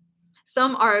sturdy.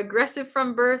 Some are aggressive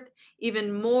from birth,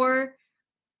 even more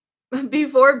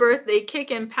before birth, they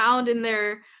kick and pound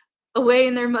away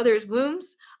in their mother's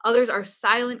wombs. Others are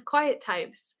silent, quiet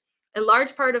types. A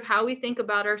large part of how we think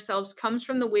about ourselves comes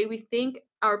from the way we think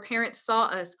our parents saw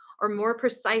us, or more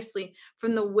precisely,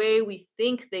 from the way we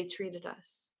think they treated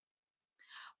us.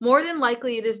 More than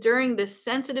likely, it is during this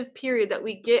sensitive period that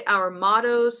we get our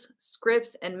mottos,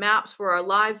 scripts, and maps for our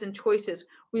lives and choices.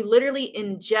 We literally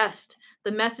ingest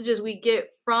the messages we get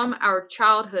from our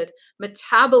childhood,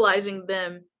 metabolizing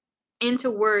them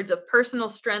into words of personal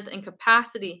strength and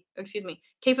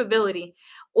capability,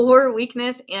 or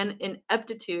weakness and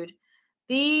ineptitude.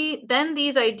 Then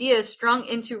these ideas, strung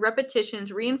into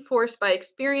repetitions reinforced by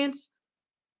experience,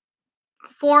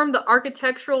 form the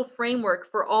architectural framework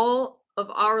for all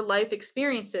of our life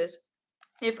experiences.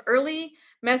 If early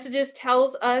messages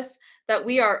tells us that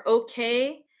we are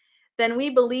okay, then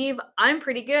we believe I'm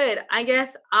pretty good. I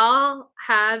guess I'll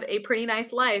have a pretty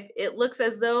nice life. It looks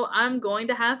as though I'm going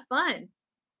to have fun.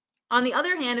 On the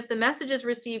other hand, if the messages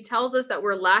received tells us that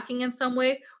we're lacking in some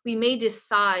way, we may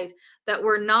decide that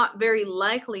we're not very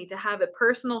likely to have a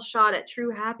personal shot at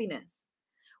true happiness.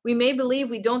 We may believe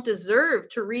we don't deserve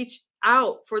to reach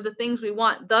out for the things we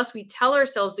want. Thus, we tell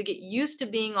ourselves to get used to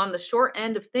being on the short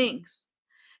end of things,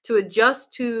 to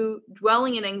adjust to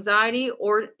dwelling in anxiety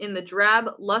or in the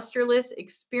drab, lusterless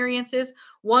experiences,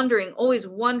 always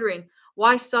wondering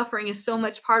why suffering is so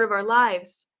much part of our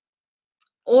lives.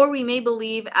 Or we may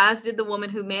believe, as did the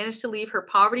woman who managed to leave her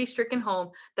poverty stricken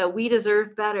home, that we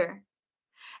deserve better.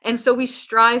 And so we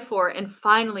strive for and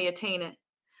finally attain it.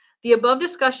 The above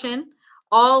discussion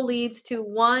all leads to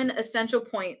one essential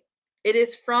point. It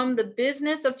is from the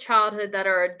business of childhood that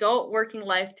our adult working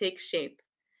life takes shape.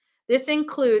 This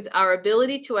includes our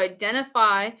ability to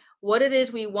identify what it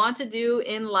is we want to do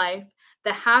in life,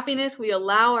 the happiness we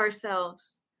allow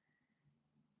ourselves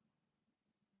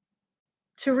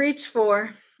to reach for,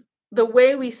 the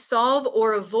way we solve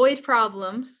or avoid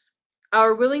problems,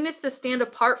 our willingness to stand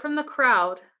apart from the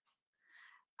crowd,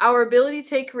 our ability to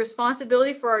take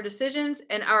responsibility for our decisions,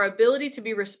 and our ability to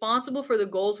be responsible for the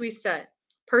goals we set.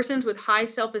 Persons with high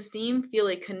self-esteem feel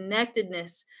a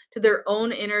connectedness to their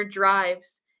own inner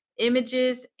drives,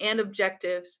 images, and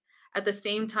objectives. At the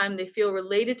same time, they feel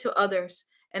related to others,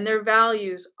 and their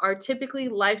values are typically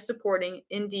life-supporting.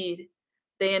 Indeed,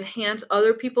 they enhance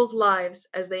other people's lives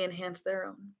as they enhance their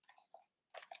own.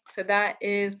 So that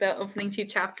is the opening two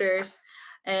chapters.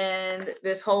 And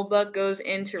this whole book goes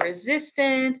into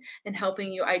resistance and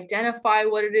helping you identify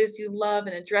what it is you love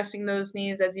and addressing those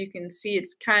needs. As you can see,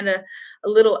 it's kind of a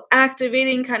little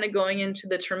activating, kind of going into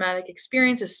the traumatic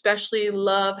experience. Especially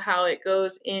love how it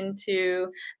goes into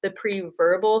the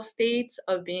pre-verbal states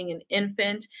of being an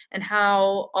infant, and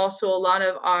how also a lot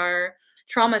of our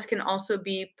traumas can also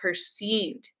be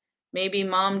perceived. Maybe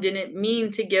mom didn't mean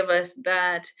to give us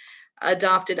that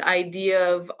adopted idea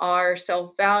of our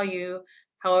self-value.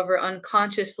 However,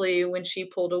 unconsciously, when she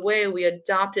pulled away, we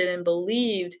adopted and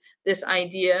believed this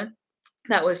idea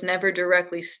that was never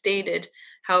directly stated.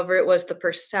 However, it was the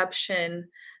perception.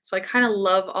 So I kind of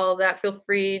love all of that. Feel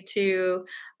free to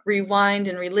rewind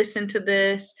and re-listen to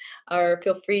this, or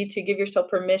feel free to give yourself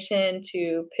permission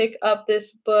to pick up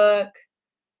this book.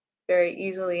 Very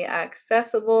easily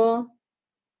accessible.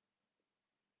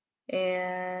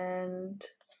 And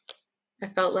I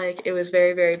felt like it was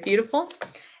very, very beautiful.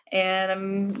 And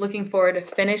I'm looking forward to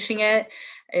finishing it.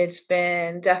 It's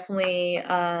been definitely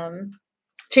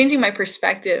changing my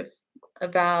perspective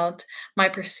about my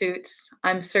pursuits.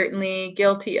 I'm certainly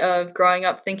guilty of growing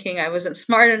up thinking I wasn't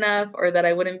smart enough, or that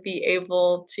I wouldn't be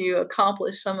able to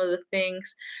accomplish some of the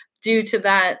things due to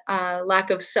that lack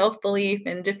of self-belief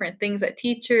and different things that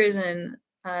teachers and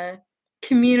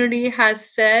community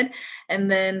has said. And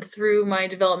then through my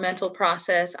developmental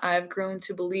process, I've grown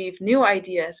to believe new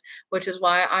ideas, which is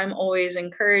why I'm always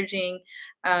encouraging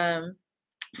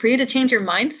for you to change your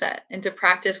mindset and to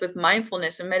practice with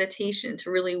mindfulness and meditation,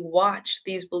 to really watch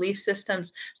these belief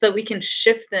systems so that we can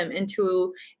shift them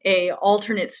into a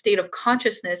alternate state of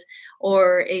consciousness,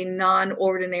 or a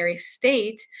non-ordinary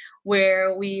state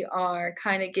where we are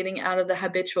kind of getting out of the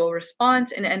habitual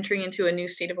response and entering into a new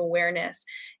state of awareness.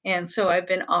 And so I've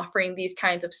been offering these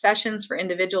kinds of sessions for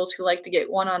individuals who like to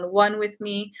get one-on-one with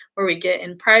me, where we get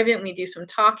in private and we do some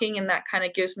talking, and that kind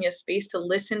of gives me a space to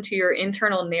listen to your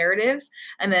internal narratives,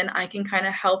 and then I can kind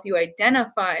of help you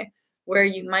identify where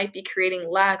you might be creating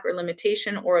lack or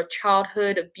limitation, or a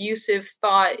childhood abusive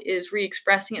thought is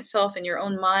re-expressing itself in your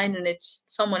own mind, and it's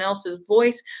someone else's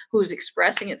voice who's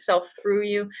expressing itself through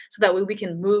you, so that way we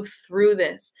can move through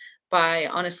this. By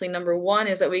honestly, number one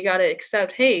is that we got to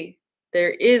accept, hey,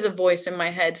 there is a voice in my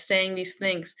head saying these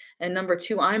things. And number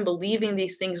two, I'm believing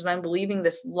these things, and I'm believing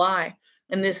this lie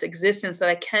and this existence that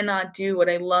I cannot do what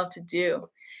I love to do.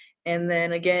 And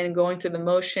then again, going through the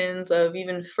motions of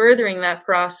even furthering that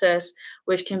process,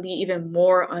 which can be even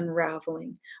more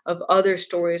unraveling of other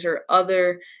stories or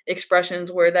other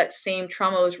expressions where that same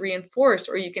trauma was reinforced.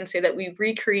 Or you can say that we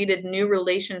recreated new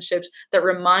relationships that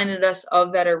reminded us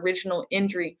of that original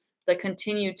injury, that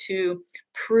continue to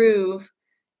prove,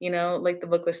 like the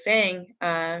book was saying,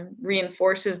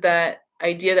 reinforces that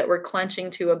idea that we're clenching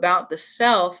to about the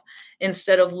self,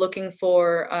 instead of looking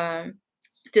for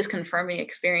disconfirming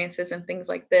experiences and things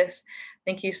like this.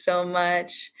 Thank you so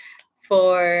much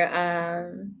for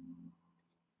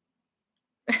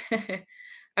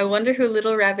I wonder who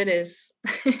Little Rabbit is.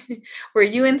 Were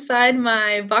you inside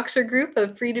my Boxer group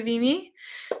of Free to Be Me?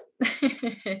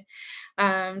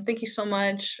 Thank you so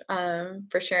much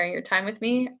for sharing your time with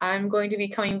me. I'm going to be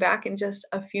coming back in just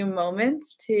a few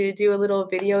moments to do a little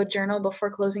video journal before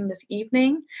closing this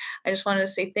evening. I just wanted to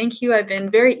say thank you. I've been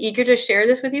very eager to share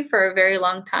this with you for a very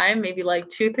long time, maybe like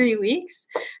 2-3 weeks.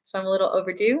 So I'm a little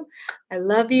overdue. I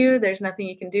love you. There's nothing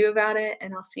you can do about it,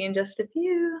 and I'll see you in just a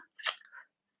few.